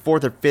as your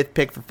 4th or 5th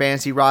pick for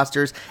fantasy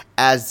rosters.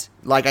 As,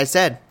 like I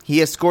said, he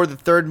has scored the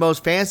 3rd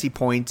most fantasy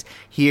points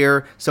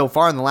here so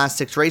far in the last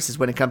 6 races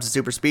when it comes to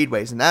super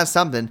speedways. And that's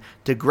something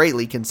to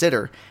greatly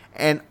consider.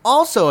 And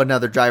also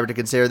another driver to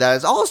consider that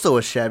is also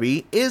a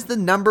Chevy is the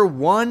number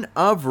 1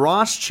 of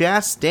Ross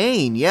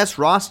Chastain. Yes,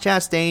 Ross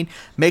Chastain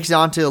makes it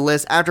onto the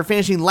list after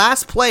finishing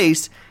last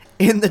place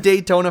in the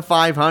Daytona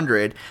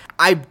 500.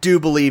 I do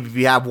believe if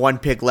you have one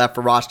pick left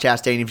for Ross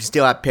Chastain, if you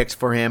still have picks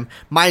for him,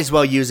 might as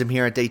well use him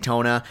here at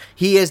Daytona.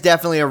 He is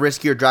definitely a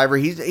riskier driver.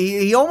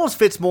 He almost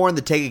fits more in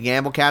the take a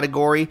gamble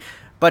category,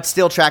 but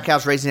still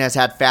Trackhouse Racing has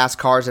had fast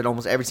cars at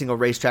almost every single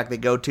racetrack they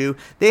go to.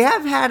 They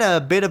have had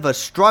a bit of a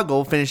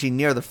struggle finishing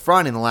near the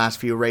front in the last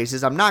few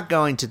races. I'm not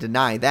going to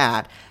deny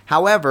that.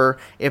 However,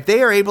 if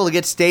they are able to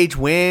get stage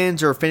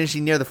wins or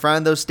finishing near the front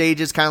of those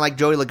stages, kind of like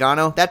Joey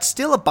Logano, that's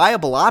still a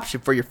viable option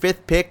for your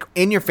 5th pick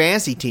in your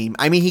fantasy team.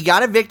 I mean, he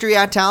got a victory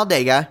at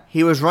Talladega.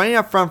 He was running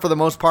up front for the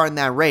most part in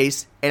that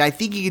race, and I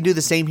think he can do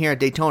the same here at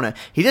Daytona.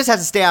 He just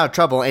has to stay out of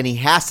trouble, and he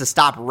has to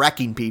stop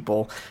wrecking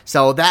people.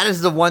 So that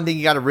is the one thing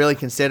you got to really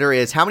consider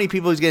is how many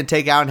people he's going to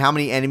take out and how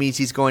many enemies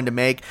he's going to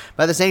make.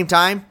 But at the same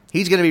time,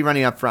 he's going to be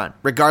running up front,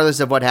 regardless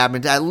of what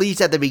happens. At least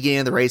at the beginning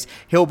of the race,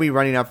 he'll be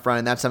running up front,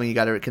 and that's something you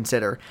got to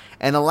consider.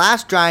 And the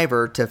last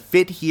driver to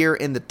fit here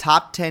in the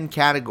top 10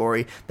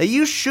 category that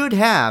you should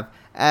have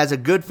as a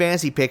good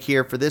fantasy pick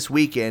here for this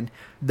weekend,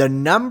 the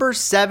number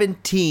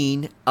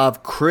 17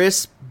 of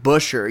Chris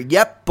Buescher.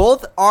 Yep,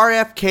 both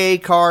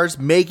RFK cars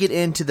make it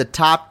into the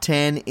top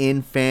 10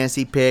 in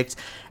fantasy picks,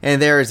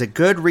 and there is a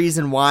good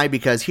reason why,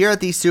 because here at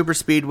these super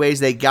speedways,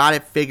 they got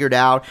it figured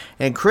out,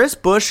 and Chris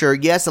Buescher,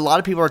 yes, a lot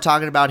of people are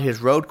talking about his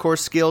road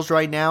course skills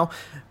right now.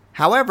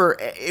 However,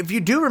 if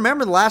you do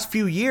remember the last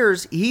few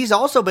years, he's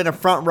also been a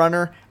front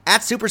runner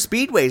at super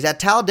speedways, at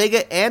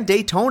Talladega and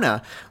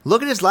Daytona.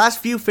 Look at his last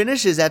few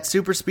finishes at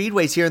super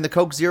speedways here in the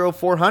Coke Zero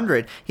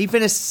 400. He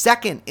finished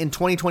 2nd in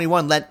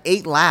 2021, led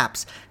 8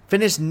 laps.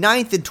 finished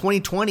 9th in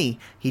 2020.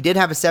 He did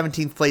have a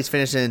 17th place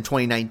finish in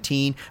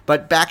 2019,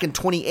 but back in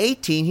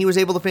 2018, he was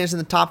able to finish in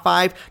the top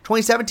 5,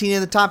 2017 in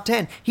the top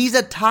 10. He's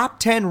a top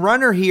 10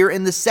 runner here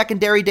in the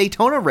secondary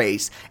Daytona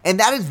race, and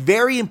that is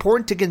very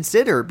important to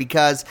consider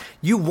because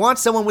you want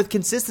someone with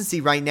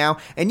consistency right now,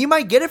 and you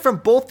might get it from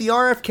both the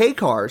RFK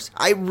cars.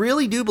 I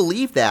really do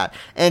believe that,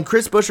 and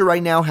Chris Buescher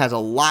right now has a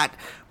lot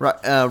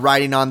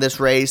riding on this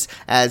race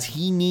as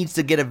he needs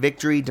to get a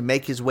victory to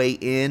make his way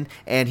in,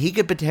 and he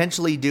could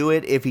potentially do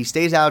it if he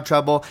stays out of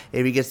trouble,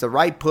 if he gets the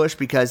right push,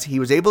 because he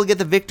was able to get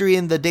the victory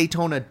in the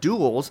Daytona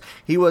duels.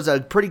 He was a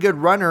pretty good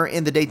runner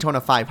in the Daytona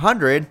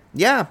 500.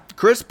 Yeah,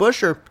 Chris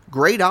Buescher,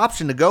 great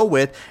option to go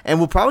with, and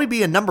will probably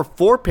be a number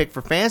 4 pick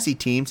for fantasy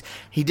teams.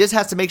 He just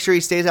has to make sure he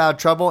stays out of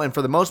trouble, and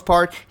for the most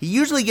part, he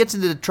usually gets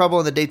into trouble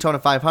in the Daytona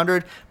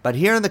 500, but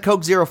here in the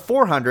Coke Zero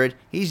 400,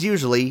 he's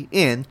usually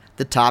in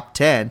the top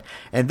 10.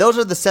 And those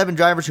are the 7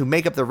 drivers who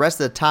make up the rest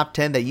of the top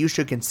 10 that you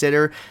should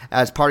consider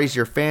as parties to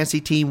your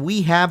fantasy team.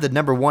 We have the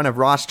number 1 of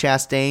Ross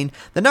Chastain,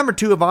 the number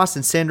 2 of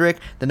Austin Cindric,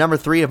 the number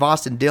 3 of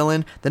Austin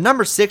Dillon, the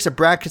number 6 of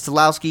Brad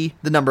Keselowski,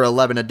 the number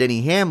 11 of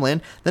Denny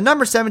Hamlin, the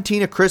number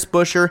 17 of Chris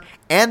Buescher,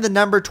 and the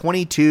number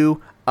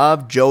 22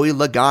 of Joey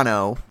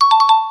Logano.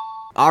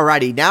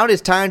 Alrighty, now it is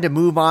time to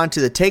move on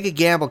to the Take a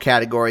Gamble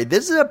category.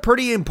 This is a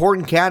pretty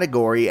important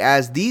category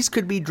as these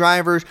could be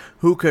drivers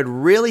who could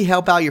really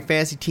help out your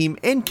fantasy team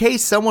in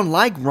case someone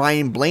like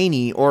Ryan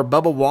Blaney or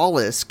Bubba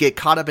Wallace get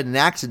caught up in an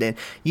accident.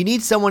 You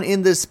need someone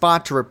in this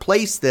spot to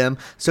replace them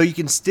so you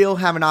can still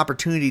have an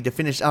opportunity to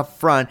finish up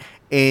front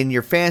in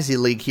your fantasy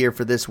league here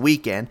for this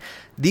weekend.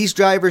 These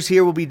drivers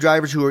here will be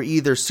drivers who are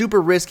either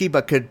super risky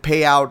but could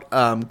pay out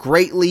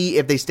greatly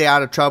if they stay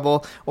out of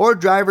trouble, or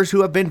drivers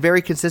who have been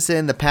very consistent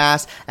in the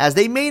past. As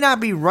they may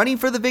not be running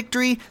for the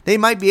victory, they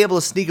might be able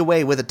to sneak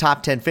away with a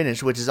top 10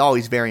 finish, which is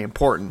always very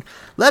important.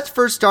 Let's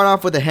first start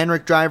off with a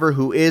Hendrick driver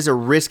who is a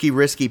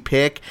risky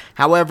pick.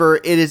 However,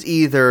 it is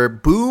either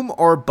boom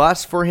or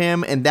bust for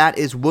him, and that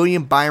is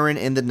William Byron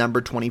in the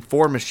number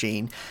 24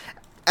 machine.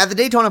 At the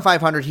Daytona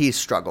 500, he's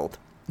struggled.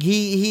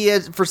 He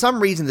has, for some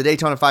reason, the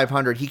Daytona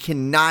 500, he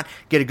cannot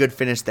get a good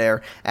finish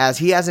there, as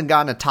he hasn't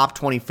gotten a top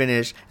 20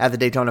 finish at the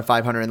Daytona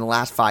 500 in the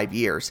last 5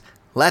 years.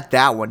 Let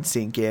that one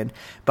sink in.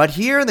 But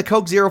here in the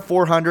Coke Zero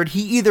 400,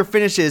 he either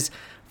finishes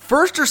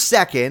first or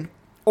second,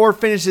 or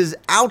finishes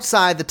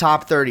outside the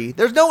top 30.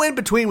 There's no in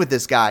between with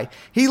this guy.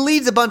 He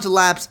leads a bunch of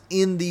laps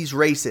in these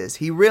races.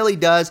 He really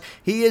does.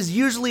 He is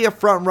usually a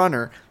front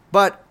runner,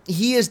 but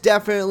he is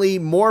definitely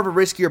more of a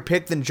riskier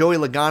pick than Joey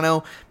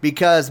Logano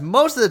because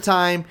most of the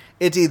time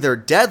it's either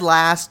dead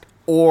last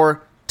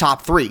or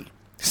top 3.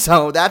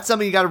 So that's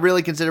something you got to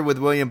really consider with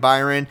William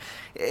Byron.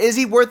 Is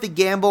he worth the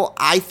gamble?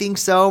 I think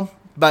so,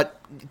 but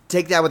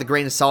take that with a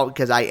grain of salt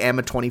because I am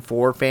a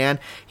 24 fan.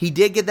 He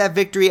did get that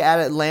victory at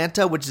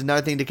Atlanta, which is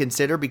another thing to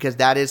consider because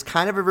that is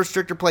kind of a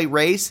restrictor plate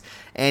race,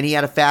 and he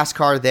had a fast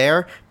car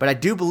there. But I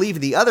do believe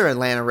in the other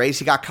Atlanta race,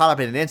 he got caught up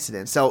in an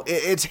incident. So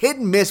it's hit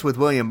and miss with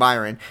William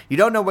Byron. You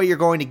don't know what you're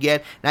going to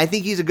get, and I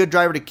think he's a good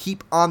driver to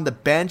keep on the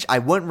bench. I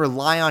wouldn't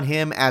rely on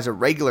him as a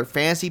regular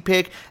fantasy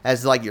pick,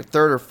 as like your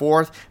 3rd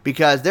or 4th,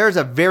 because there's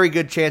a very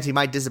good chance he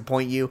might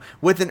disappoint you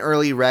with an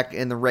early wreck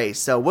in the race.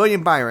 So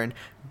William Byron,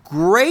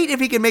 great if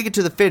he can make it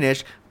to the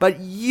finish, but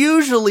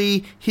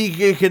usually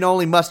he can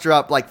only muster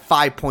up like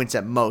 5 points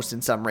at most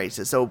in some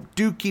races, so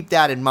do keep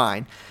that in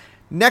mind.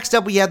 Next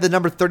up, we have the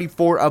number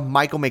 34 of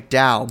Michael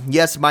McDowell.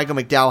 Yes, Michael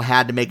McDowell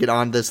had to make it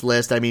on this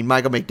list. I mean,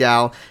 Michael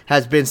McDowell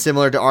has been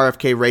similar to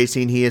RFK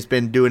Racing. He has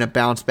been doing a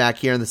bounce back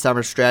here in the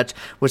summer stretch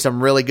with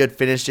some really good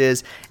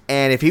finishes.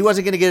 And if he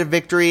wasn't going to get a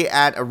victory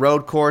at a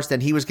road course, then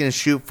he was going to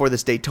shoot for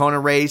this Daytona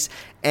race.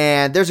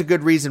 And there's a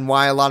good reason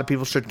why a lot of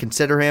people should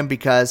consider him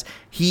because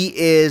he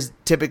is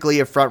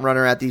typically a front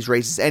runner at these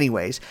races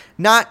anyways.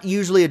 Not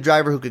usually a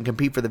driver who can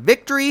compete for the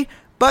victory,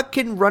 but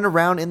can run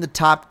around in the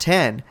top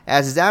 10,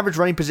 as his average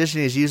running position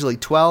is usually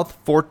 12th,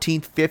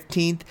 14th,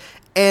 15th,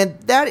 and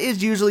that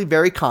is usually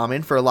very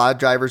common for a lot of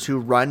drivers who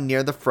run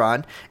near the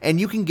front, and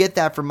you can get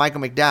that from Michael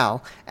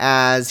McDowell,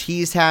 as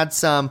he's had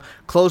some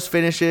close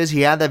finishes.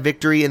 He had that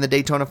victory in the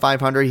Daytona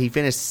 500. He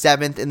finished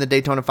 7th in the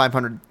Daytona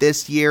 500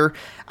 this year.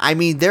 I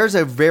mean, there's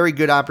a very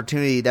good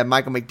opportunity that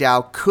Michael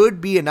McDowell could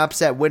be an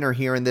upset winner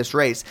here in this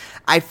race.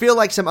 I feel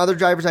like some other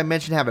drivers I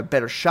mentioned have a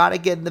better shot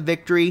at getting the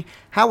victory.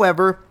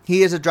 However,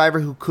 he is a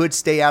driver who could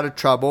stay out of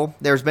trouble.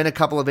 There's been a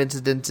couple of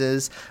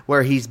incidences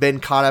where he's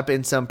been caught up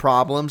in some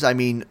problems. I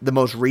mean, the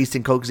most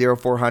recent Coke Zero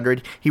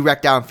 400, he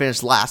wrecked out and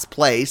finished last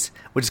place,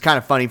 which is kind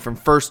of funny from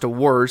first to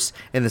worst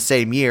in the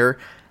same year.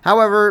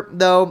 However,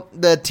 though,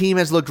 the team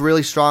has looked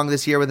really strong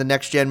this year with the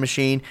next-gen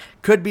machine.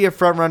 Could be a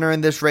front runner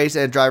in this race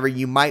and a driver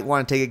you might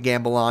want to take a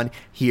gamble on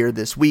here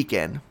this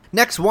weekend.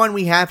 Next one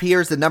we have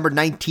here is the number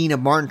 19 of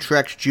Martin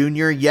Truex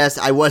Jr. Yes,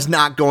 I was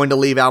not going to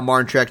leave out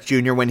Martin Truex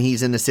Jr. when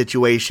he's in a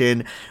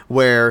situation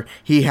where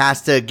he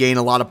has to gain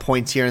a lot of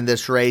points here in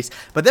this race.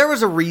 But there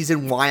was a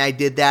reason why I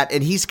did that,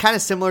 and he's kind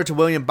of similar to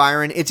William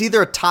Byron. It's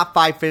either a top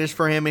 5 finish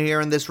for him here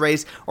in this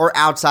race or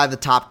outside the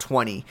top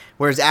 20,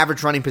 where his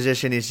average running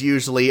position is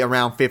usually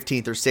around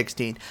 15th or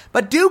 16th.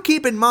 But do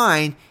keep in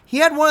mind, he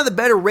had one of the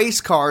better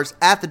race cars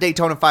at the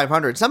Daytona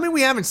 500, something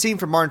we haven't seen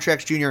from Martin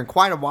Truex Jr. in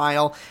quite a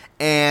while,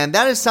 and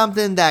that is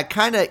something that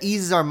kind of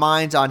eases our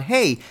minds on,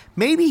 hey,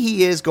 maybe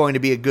he is going to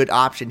be a good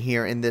option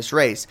here in this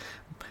race.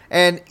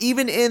 And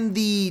even in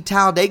the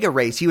Talladega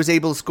race, he was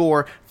able to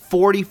score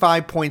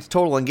 45 points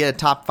total and get a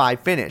top 5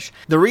 finish.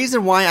 The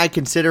reason why I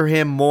consider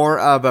him more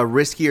of a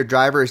riskier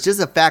driver is just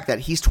the fact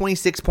that he's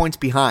 26 points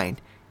behind.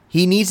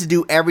 He needs to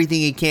do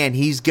everything he can.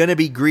 He's going to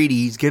be greedy.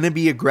 He's going to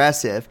be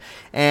aggressive.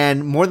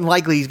 And more than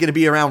likely, he's going to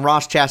be around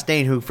Ross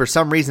Chastain, who for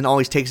some reason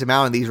always takes him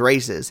out in these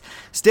races.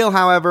 Still,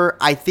 however,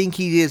 I think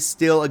he is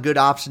still a good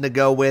option to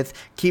go with.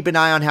 Keep an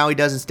eye on how he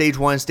does in Stage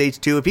 1 and Stage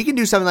 2. If he can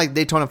do something like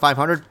the Daytona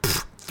 500,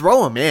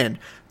 throw him in.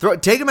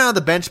 Take him out of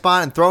the bench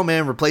spot and throw him in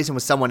and replace him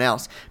with someone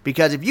else.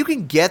 Because if you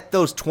can get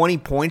those 20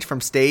 points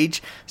from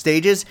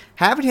stages,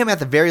 having him at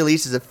the very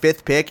least as a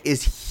 5th pick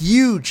is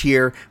huge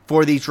here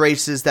for these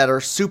races that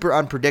are super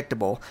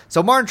unpredictable.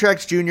 So Martin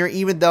Truex Jr.,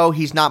 even though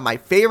he's not my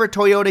favorite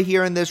Toyota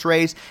here in this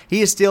race,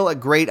 he is still a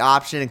great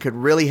option and could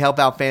really help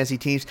out fantasy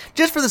teams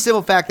just for the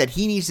simple fact that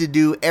he needs to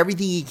do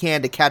everything he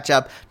can to catch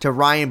up to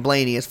Ryan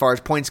Blaney as far as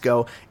points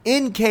go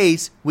in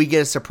case we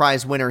get a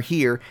surprise winner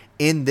here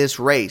in this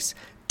race.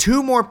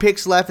 2 more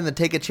picks left in the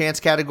take a chance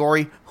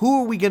category.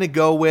 Who are we going to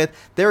go with?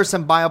 There are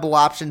some viable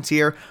options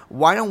here.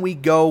 Why don't we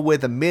go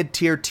with a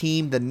mid-tier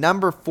team, the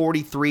number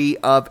 43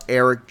 of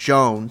Erik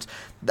Jones?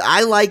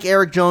 I like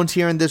Erik Jones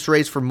here in this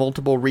race for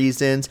multiple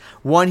reasons.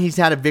 1, he's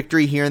had a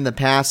victory here in the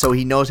past, so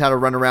he knows how to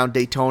run around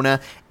Daytona.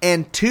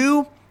 And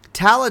 2,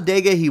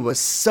 Talladega, he was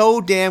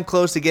so damn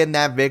close to getting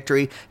that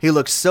victory. He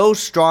looked so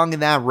strong in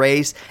that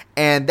race,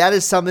 and that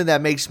is something that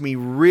makes me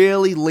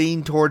really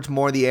lean towards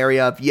more the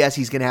area of, yes,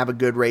 he's going to have a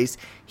good race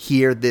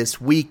here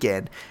this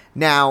weekend.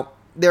 Now,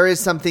 there is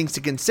some things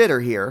to consider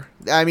here.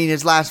 I mean,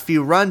 his last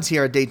few runs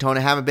here at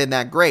Daytona haven't been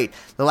that great.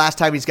 The last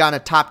time he's gotten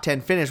a top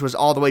 10 finish was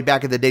all the way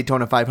back at the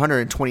Daytona 500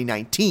 in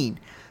 2019.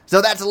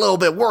 So that's a little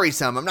bit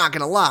worrisome, I'm not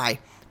going to lie.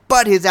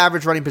 But his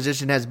average running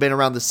position has been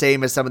around the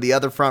same as some of the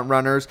other front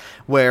runners,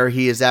 where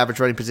his average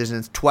running position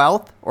is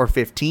 12th or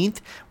 15th,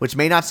 which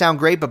may not sound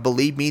great, but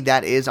believe me,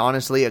 that is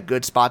honestly a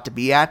good spot to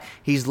be at.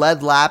 He's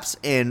led laps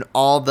in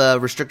all the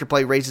restrictor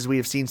plate races we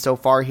have seen so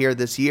far here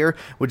this year,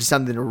 which is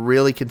something to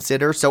really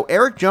consider. So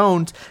Erik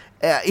Jones,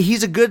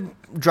 he's a good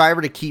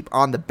driver to keep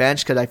on the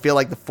bench because I feel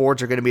like the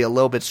Fords are going to be a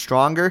little bit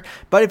stronger.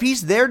 But if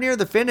he's there near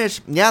the finish,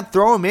 yeah,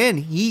 throw him in.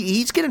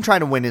 He's going to try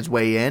to win his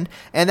way in.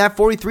 And that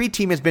 43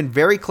 team has been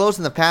very close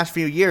in the past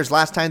few years.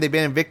 Last time they've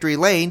been in victory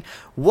lane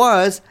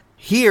was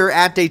here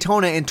at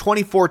Daytona in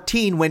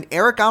 2014 when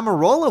Aric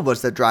Almirola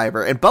was the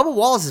driver. And Bubba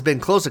Wallace has been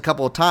close a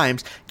couple of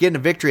times getting a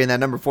victory in that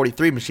number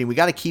 43 machine. We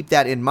got to keep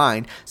that in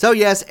mind. So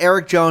yes,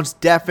 Erik Jones,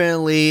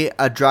 definitely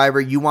a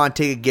driver you want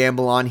to take a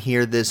gamble on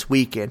here this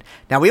weekend.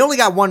 Now we only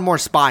got one more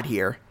spot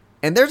here.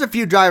 And there's a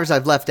few drivers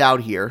I've left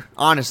out here,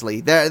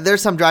 honestly.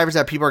 There's some drivers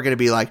that people are going to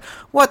be like,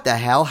 what the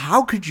hell?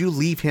 How could you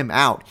leave him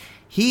out?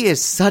 He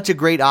is such a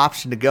great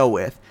option to go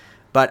with.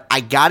 But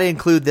I got to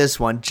include this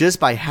one just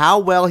by how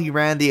well he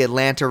ran the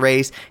Atlanta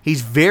race.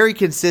 He's very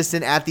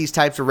consistent at these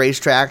types of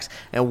racetracks,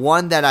 and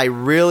one that I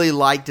really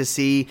like to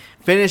see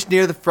finish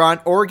near the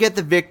front or get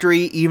the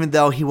victory, even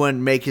though he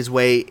wouldn't make his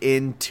way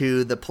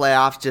into the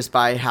playoffs just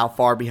by how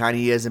far behind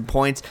he is in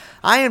points.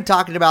 I am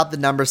talking about the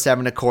number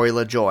 7 of Corey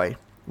LaJoie.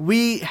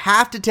 We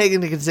have to take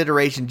into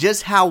consideration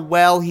just how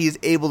well he is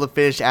able to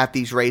finish at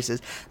these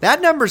races.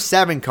 That number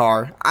 7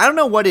 car, I don't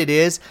know what it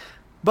is,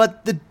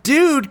 but the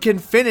dude can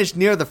finish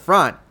near the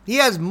front. He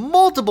has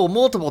multiple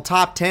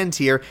top 10s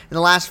here in the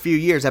last few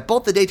years at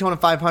both the Daytona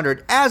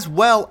 500 as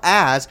well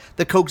as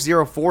the Coke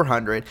Zero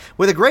 400.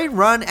 With a great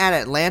run at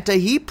Atlanta,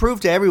 he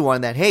proved to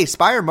everyone that, hey,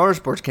 Spire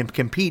Motorsports can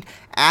compete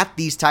at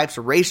these types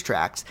of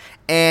racetracks.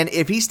 And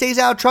if he stays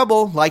out of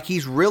trouble like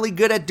he's really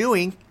good at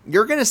doing,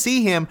 you're going to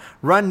see him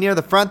run near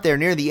the front there,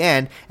 near the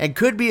end, and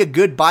could be a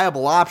good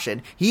viable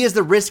option. He is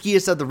the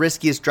riskiest of the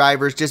riskiest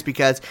drivers just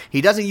because he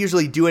doesn't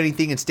usually do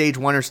anything in Stage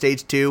 1 or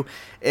Stage 2.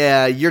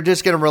 You're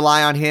just going to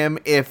rely on him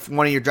if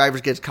one of your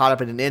drivers gets caught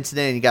up in an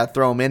incident and you got to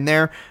throw him in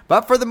there.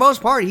 But for the most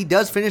part, he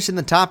does finish in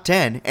the top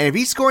 10. And if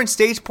he's scoring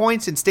stage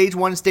points in Stage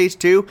 1 and Stage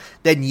 2,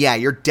 then yeah,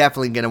 you're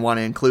definitely going to want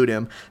to include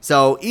him.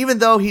 So even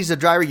though he's a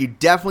driver you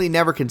definitely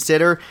never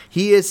consider,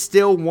 he is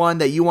still one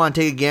that you want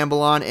to take a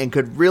gamble on and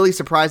could really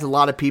surprise a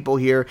lot of people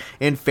here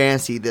in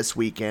fantasy this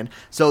weekend.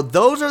 So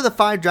those are the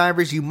 5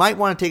 drivers you might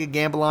want to take a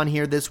gamble on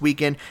here this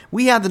weekend.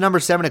 We have the number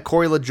 7 of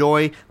Corey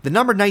LaJoie, the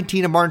number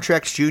 19 of Martin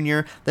Truex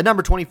Jr., the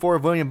number 24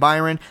 of William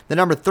Byron, the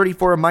number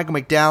 34 of Michael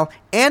McDowell,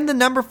 and the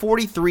number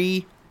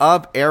 43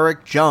 of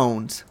Erik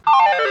Jones.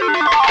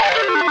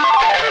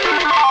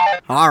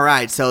 All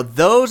right, so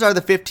those are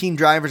the 15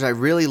 drivers I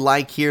really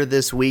like here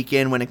this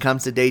weekend when it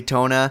comes to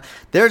Daytona.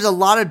 There's a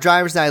lot of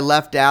drivers that I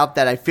left out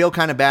that I feel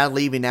kind of bad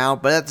leaving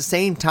out, but at the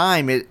same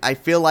time, I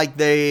feel like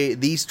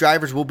these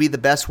drivers will be the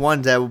best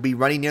ones that will be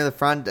running near the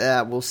front,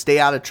 will stay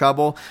out of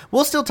trouble.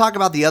 We'll still talk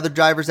about the other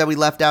drivers that we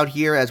left out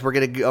here as we're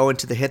going to go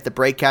into the hit the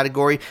brake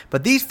category,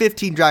 but these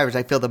 15 drivers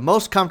I feel the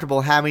most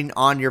comfortable having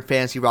on your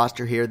fantasy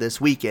roster here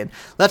this weekend.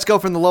 Let's go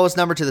from the lowest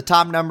number to the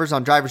top numbers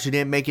on drivers who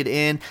didn't make it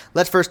in.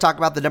 Let's first talk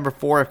about the number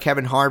 4 of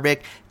Kevin Harvick.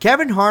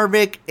 Kevin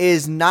Harvick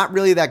is not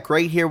really that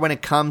great here when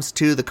it comes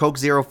to the Coke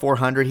Zero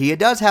 400. He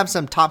does have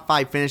some top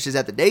 5 finishes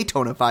at the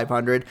Daytona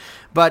 500,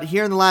 but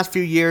here in the last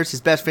few years,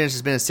 his best finish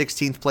has been a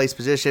 16th place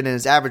position, and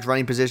his average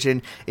running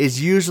position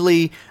is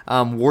usually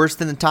worse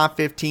than the top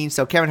 15.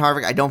 So Kevin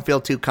Harvick, I don't feel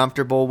too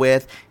comfortable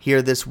with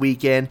here this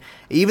weekend.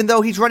 Even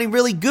though he's running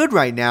really good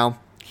right now,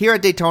 here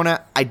at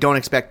Daytona, I don't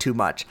expect too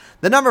much.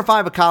 The number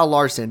 5 of Kyle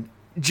Larson,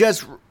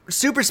 just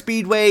super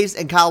speedways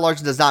and Kyle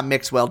Larson does not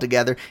mix well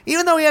together.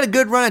 Even though he had a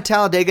good run at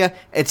Talladega,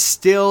 it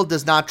still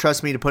does not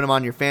trust me to put him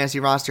on your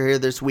fantasy roster here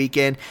this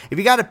weekend. If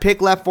you got a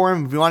pick left for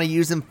him, if you want to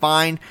use him,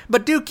 fine.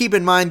 But do keep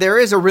in mind, there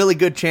is a really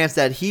good chance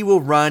that he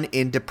will run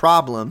into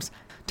problems.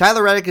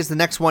 Tyler Reddick is the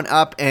next one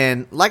up,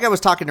 and like I was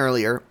talking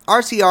earlier,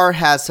 RCR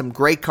has some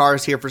great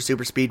cars here for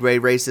super speedway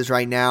races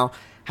right now.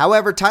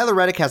 However, Tyler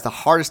Reddick has the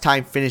hardest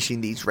time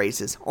finishing these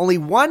races. Only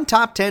one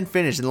top 10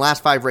 finish in the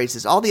last 5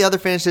 races. All the other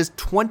finishes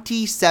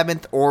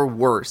 27th or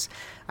worse.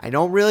 I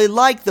don't really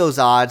like those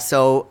odds,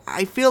 so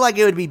I feel like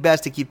it would be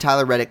best to keep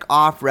Tyler Reddick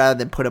off rather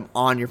than put him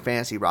on your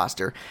fantasy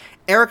roster.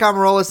 Aric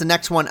Almirola is the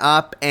next one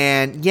up,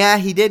 and yeah,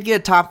 he did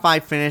get a top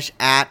 5 finish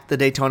at the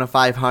Daytona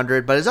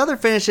 500, but his other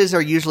finishes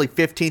are usually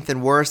 15th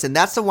and worse, and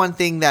that's the one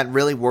thing that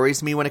really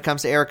worries me when it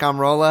comes to Aric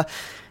Almirola.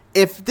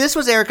 If this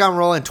was Aric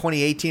Almirola in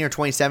 2018 or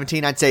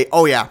 2017, I'd say,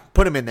 oh yeah,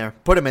 put him in there.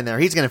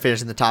 He's going to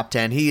finish in the top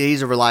 10.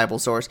 He's a reliable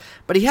source.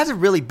 But he hasn't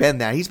really been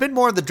that. He's been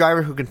more of the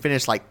driver who can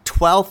finish like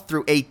 12th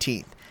through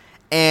 18th.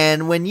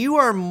 And when you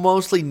are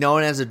mostly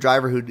known as a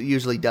driver who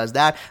usually does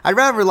that, I'd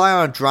rather rely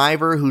on a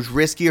driver who's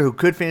riskier, who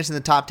could finish in the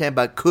top 10,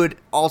 but could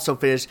also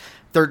finish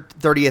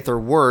 30th or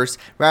worse,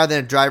 rather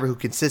than a driver who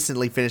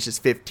consistently finishes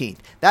 15th.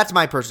 That's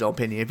my personal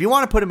opinion. If you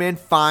want to put him in,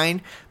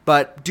 fine,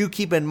 but do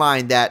keep in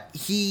mind that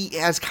he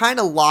has kind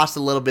of lost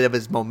a little bit of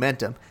his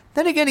momentum.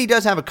 Then again, he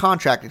does have a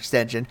contract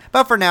extension,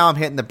 but for now I'm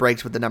hitting the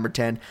brakes with the number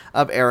 10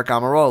 of Aric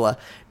Almirola.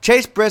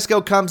 Chase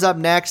Briscoe comes up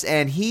next,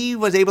 and he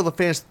was able to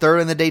finish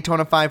 3rd in the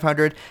Daytona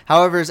 500.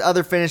 However, his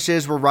other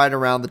finishes were right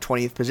around the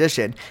 20th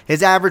position.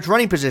 His average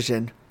running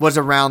position was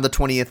around the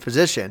 20th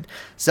position.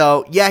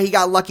 So, yeah, he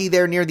got lucky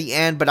there near the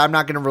end, but I'm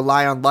not going to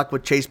rely on luck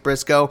with Chase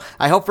Briscoe.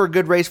 I hope for a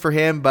good race for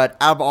him, but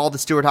out of all the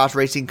Stewart-Haas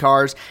racing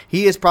cars,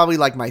 he is probably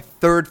like my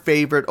 3rd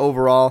favorite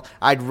overall.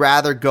 I'd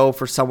rather go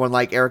for someone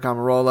like Aric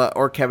Almirola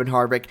or Kevin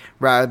Harvick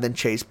rather than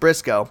Chase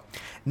Briscoe.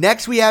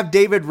 Next, we have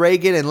David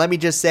Ragan, and let me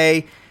just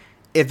say,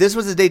 if this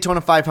was a Daytona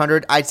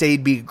 500, I'd say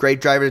he'd be a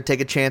great driver to take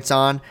a chance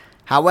on.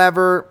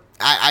 However,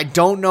 I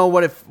don't know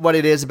what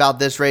it is about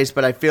this race,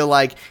 but I feel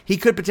like he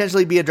could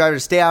potentially be a driver to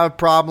stay out of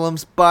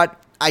problems,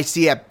 but I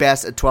see at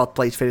best a 12th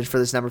place finish for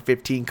this number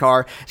 15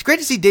 car. It's great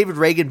to see David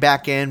Ragan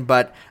back in,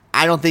 but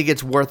I don't think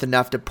it's worth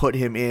enough to put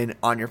him in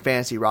on your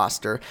fantasy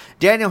roster.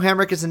 Daniel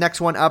Hemrick is the next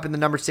one up in the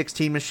number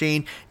 16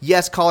 machine.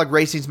 Yes, Kaulig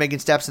Racing's making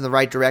steps in the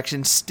right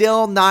direction.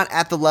 Still not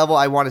at the level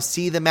I want to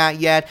see them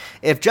at yet.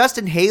 If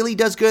Justin Haley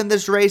does good in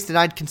this race, then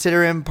I'd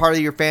consider him part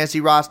of your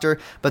fantasy roster.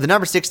 But the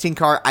number 16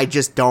 car, I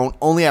just don't.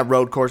 Only at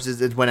road courses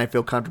is when I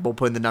feel comfortable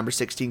putting the number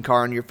 16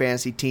 car on your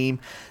fantasy team.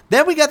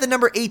 Then we got the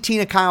number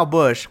 18 of Kyle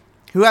Busch,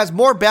 who has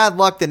more bad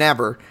luck than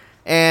ever.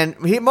 And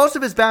most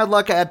of his bad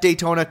luck at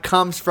Daytona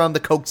comes from the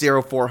Coke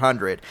Zero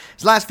 400.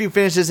 His last few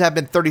finishes have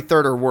been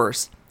 33rd or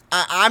worse.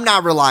 I'm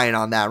not relying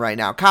on that right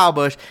now. Kyle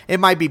Busch,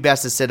 it might be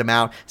best to sit him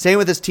out. Same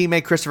with his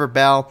teammate Christopher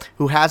Bell,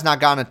 who has not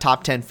gotten a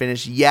top 10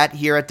 finish yet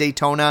here at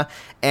Daytona,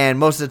 and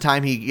most of the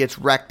time he gets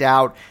wrecked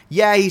out.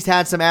 Yeah, he's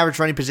had some average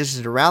running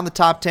positions around the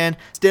top 10.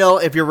 Still,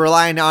 if you're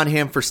relying on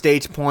him for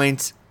stage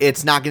points,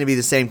 it's not going to be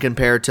the same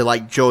compared to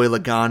like Joey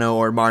Logano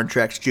or Martin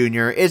Truex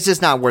Jr. It's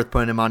just not worth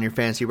putting him on your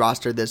fantasy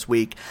roster this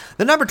week.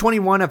 The number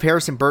 21 of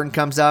Harrison Burton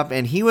comes up,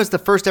 and he was the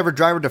first ever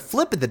driver to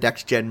flip in the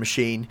Next Gen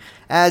machine.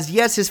 As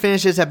yes, his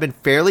finishes have been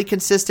fairly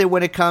consistent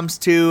when it comes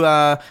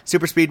to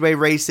super speedway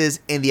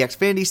races in the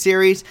Xfinity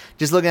Series.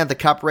 Just looking at the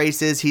Cup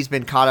races, he's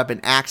been caught up in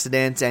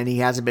accidents, and he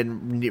hasn't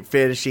been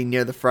finishing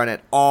near the front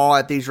at all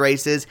at these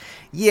races.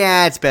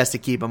 Yeah, it's best to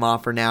keep him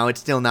off for now.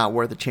 It's still not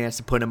worth a chance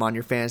to put him on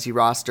your fantasy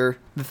roster.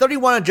 The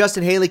 31 of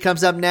Justin Haley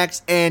comes up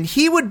next, and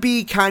he would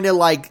be kind of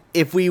like,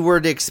 if we were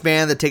to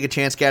expand the take a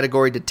chance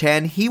category to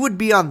 10, he would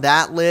be on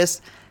that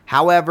list.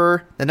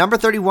 However, the number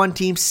 31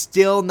 team's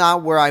still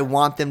not where I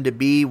want them to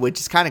be, which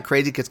is kind of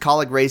crazy because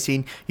Kaulig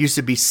Racing used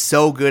to be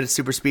so good at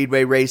super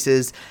speedway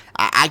races.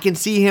 I can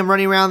see him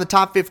running around the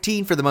top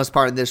 15 for the most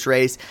part in this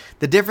race.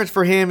 The difference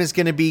for him is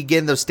going to be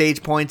getting those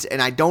stage points,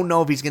 and I don't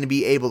know if he's going to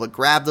be able to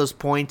grab those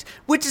points,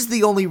 which is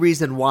the only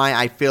reason why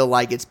I feel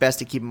like it's best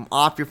to keep him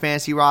off your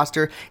fantasy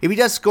roster. If he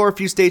does score a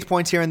few stage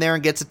points here and there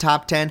and gets a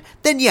top 10,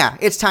 then yeah,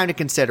 it's time to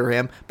consider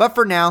him. But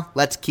for now,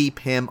 let's keep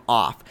him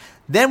off.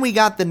 Then we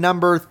got the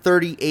number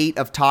 38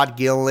 of Todd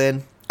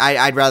Gilliland.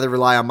 I'd rather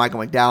rely on Michael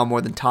McDowell more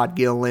than Todd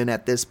Gilliland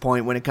at this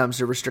point when it comes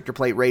to restrictor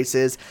plate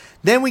races.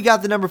 Then we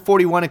got the number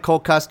 41 of Cole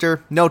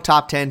Custer. No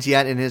top 10s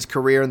yet in his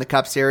career in the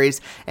Cup Series.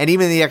 And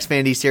even in the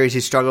Xfinity Series, he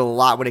struggled a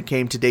lot when it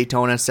came to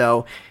Daytona.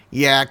 So,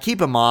 yeah, keep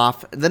him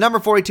off. The number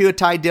 42 of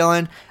Ty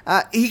Dillon.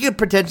 He could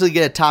potentially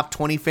get a top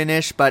 20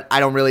 finish, but I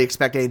don't really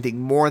expect anything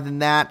more than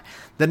that.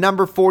 The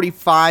number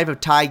 45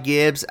 of Ty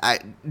Gibbs.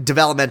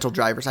 Developmental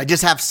drivers. I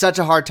just have such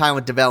a hard time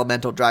with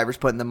developmental drivers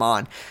putting them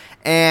on.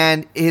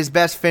 And his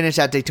best finish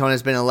at Daytona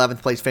has been an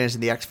 11th place finish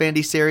in the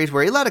Xfinity Series,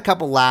 where he led a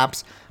couple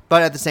laps.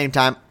 But at the same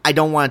time, I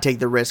don't want to take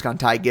the risk on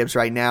Ty Gibbs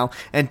right now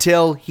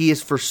until he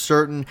is for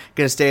certain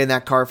going to stay in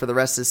that car for the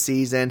rest of the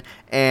season.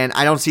 And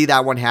I don't see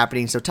that one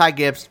happening. So Ty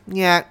Gibbs,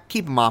 yeah,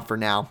 keep him off for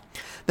now.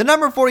 The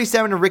number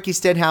 47 of Ricky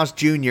Stenhouse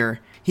Jr.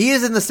 He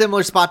is in the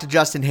similar spot to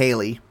Justin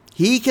Haley.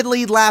 He can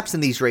lead laps in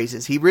these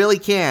races. He really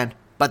can.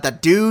 But the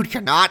dude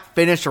cannot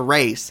finish a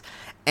race.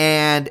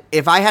 And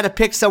if I had to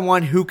pick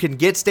someone who can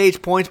get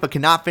stage points but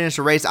cannot finish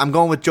a race, I'm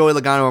going with Joey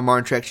Logano or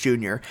Martin Truex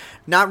Jr.,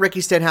 not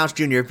Ricky Stenhouse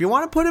Jr. If you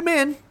want to put him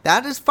in,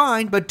 that is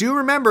fine. But do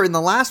remember, in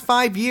the last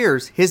 5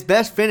 years, his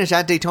best finish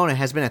at Daytona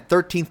has been a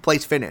 13th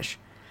place finish.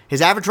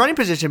 His average running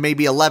position may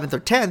be 11th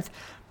or 10th,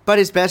 but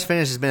his best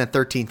finish has been a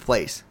 13th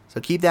place. So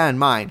keep that in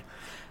mind.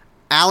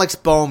 Alex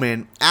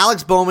Bowman,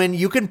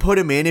 you can put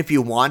him in if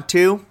you want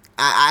to.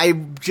 I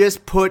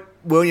just put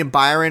William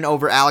Byron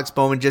over Alex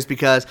Bowman just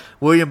because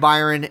William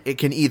Byron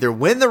can either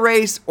win the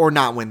race or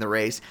not win the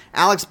race.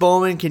 Alex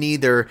Bowman can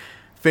either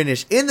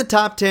finish in the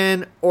top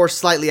 10 or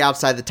slightly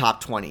outside the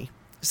top 20.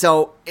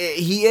 So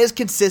he is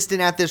consistent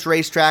at this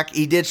racetrack.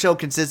 He did show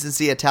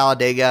consistency at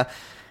Talladega.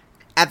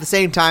 At the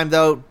same time,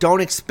 though,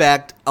 don't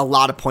expect a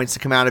lot of points to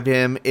come out of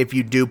him if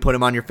you do put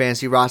him on your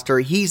fantasy roster.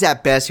 He's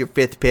at best your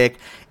 5th pick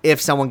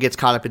if someone gets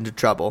caught up into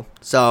trouble.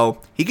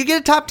 So he could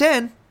get a top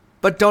 10.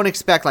 But don't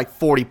expect like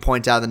 40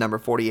 points out of the number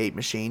 48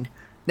 machine.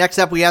 Next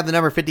up, we have the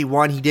number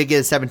 51. He did get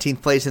a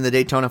 17th place in the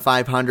Daytona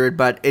 500,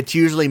 but it's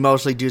usually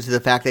mostly due to the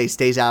fact that he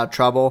stays out of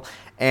trouble.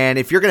 And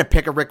if you're going to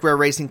pick a Rick Ware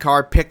Racing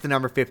car, pick the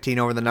number 15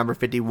 over the number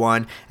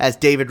 51, as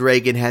David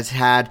Reagan has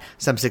had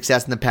some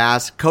success in the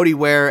past. Cody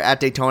Ware at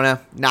Daytona,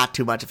 not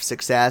too much of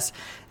success.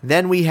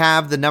 Then we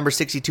have the number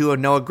 62 of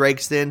Noah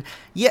Gragson.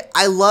 Yeah,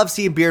 I love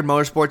seeing Beard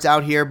Motorsports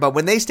out here, but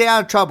when they stay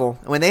out of trouble,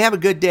 when they have a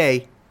good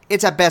day,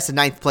 it's at best a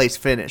 9th place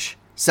finish.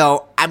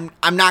 So I'm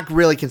not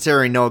really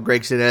considering Noah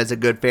Gragson as a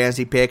good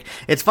fantasy pick.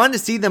 It's fun to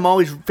see them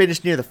always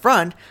finish near the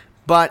front,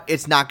 but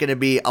it's not going to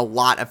be a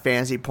lot of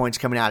fantasy points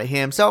coming out of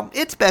him. So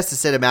it's best to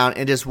sit him out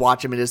and just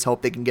watch him and just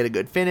hope they can get a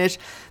good finish.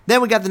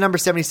 Then we got the number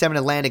 77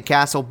 of Landon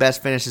Castle.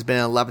 Best finish has been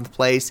in 11th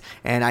place,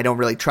 and I don't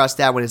really trust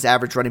that when his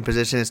average running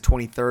position is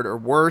 23rd or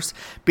worse.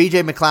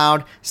 BJ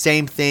McLeod,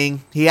 same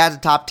thing. He had a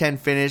top 10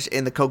 finish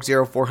in the Coke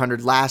Zero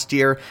 400 last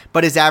year,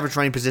 but his average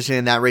running position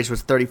in that race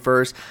was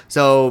 31st.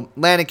 So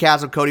Landon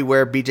Castle, Cody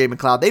Ware, BJ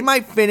McLeod, they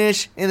might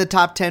finish in the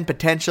top 10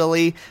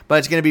 potentially, but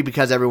it's going to be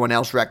because everyone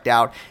else wrecked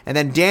out. And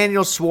then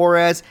Daniel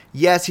Suarez,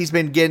 yes, he's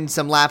been getting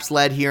some laps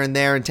led here and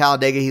there. In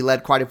Talladega, he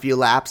led quite a few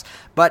laps,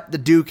 but the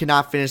dude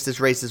cannot finish this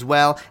race as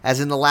well, as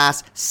in the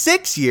last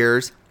 6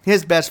 years,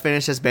 his best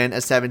finish has been a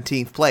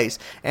 17th place.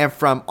 And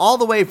from all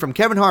the way from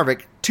Kevin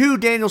Harvick to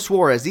Daniel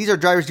Suarez, these are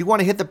drivers you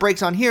want to hit the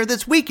brakes on here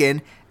this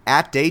weekend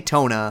at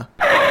Daytona.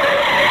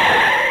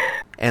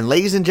 And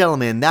ladies and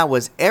gentlemen, that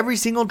was every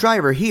single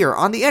driver here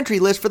on the entry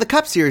list for the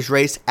Cup Series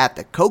race at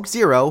the Coke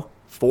Zero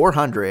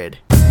 400.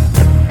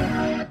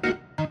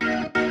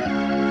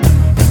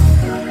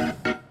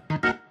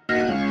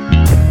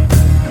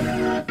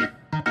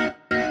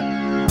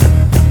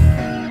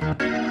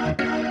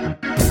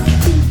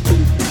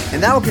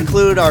 And that will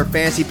conclude our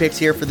fantasy picks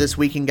here for this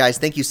weekend, guys.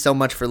 Thank you so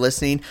much for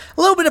listening.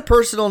 A little bit of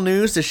personal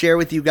news to share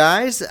with you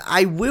guys.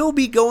 I will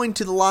be going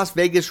to the Las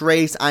Vegas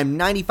race. I'm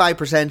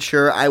 95%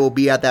 sure I will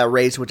be at that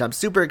race, which I'm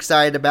super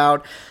excited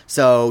about.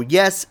 So,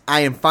 yes, I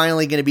am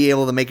finally going to be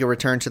able to make a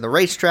return to the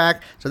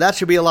racetrack. So that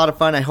should be a lot of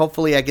fun.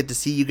 Hopefully I get to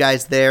see you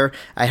guys there.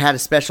 I had a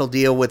special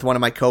deal with one of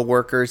my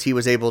coworkers. He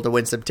was able to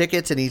win some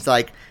tickets, and he's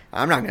like,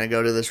 I'm not going to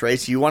go to this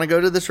race. You want to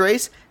go to this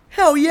race?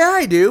 Hell yeah,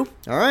 I do.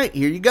 All right,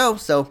 here you go.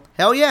 So,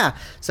 hell yeah.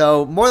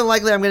 So, more than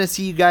likely, I'm going to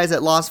see you guys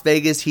at Las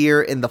Vegas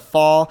here in the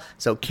fall.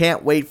 So,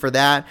 can't wait for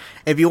that.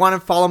 If you want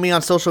to follow me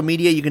on social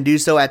media, you can do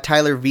so at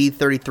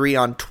TylerV33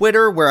 on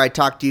Twitter, where I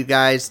talk to you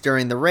guys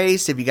during the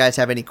race. If you guys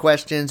have any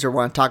questions or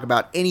want to talk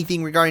about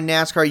anything regarding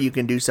NASCAR, you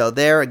can do so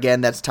there.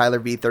 Again, that's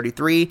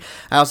TylerV33.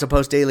 I also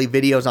post daily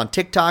videos on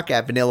TikTok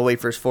at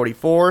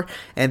VanillaWafers44.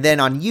 And then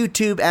on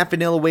YouTube at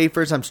Vanilla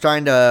Wafers, I'm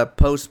trying to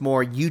post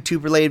more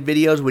YouTube-related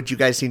videos, which you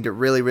guys seem to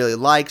really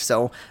like,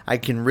 so I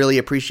can really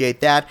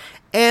appreciate that.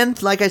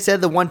 And like I said,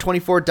 the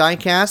 124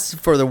 diecast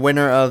for the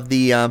winner of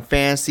the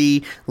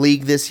Fantasy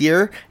League this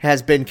year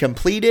has been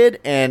completed,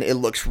 and it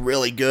looks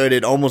really good.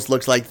 It almost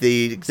looks like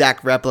the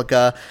exact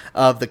replica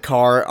of the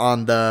car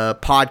on the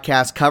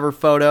podcast cover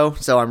photo,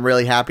 so I'm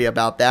really happy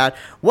about that.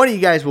 One of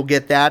you guys will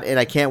get that, and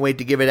I can't wait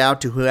to give it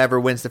out to whoever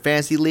wins the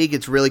Fantasy League.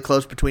 It's really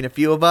close between a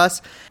few of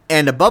us.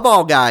 And above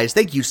all, guys,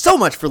 thank you so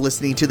much for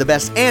listening to the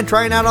best and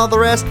trying out all the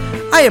rest.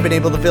 I have been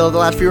able to fill the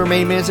last few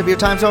remaining minutes of your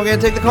time, so I'm going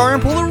to take the car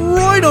and pull it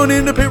right on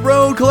into pit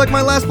road, collect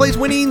my last place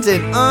winnings,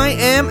 and I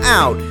am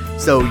out.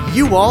 So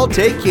you all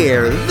take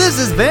care. This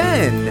has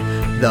been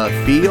the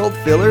Field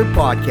Filler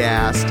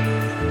Podcast.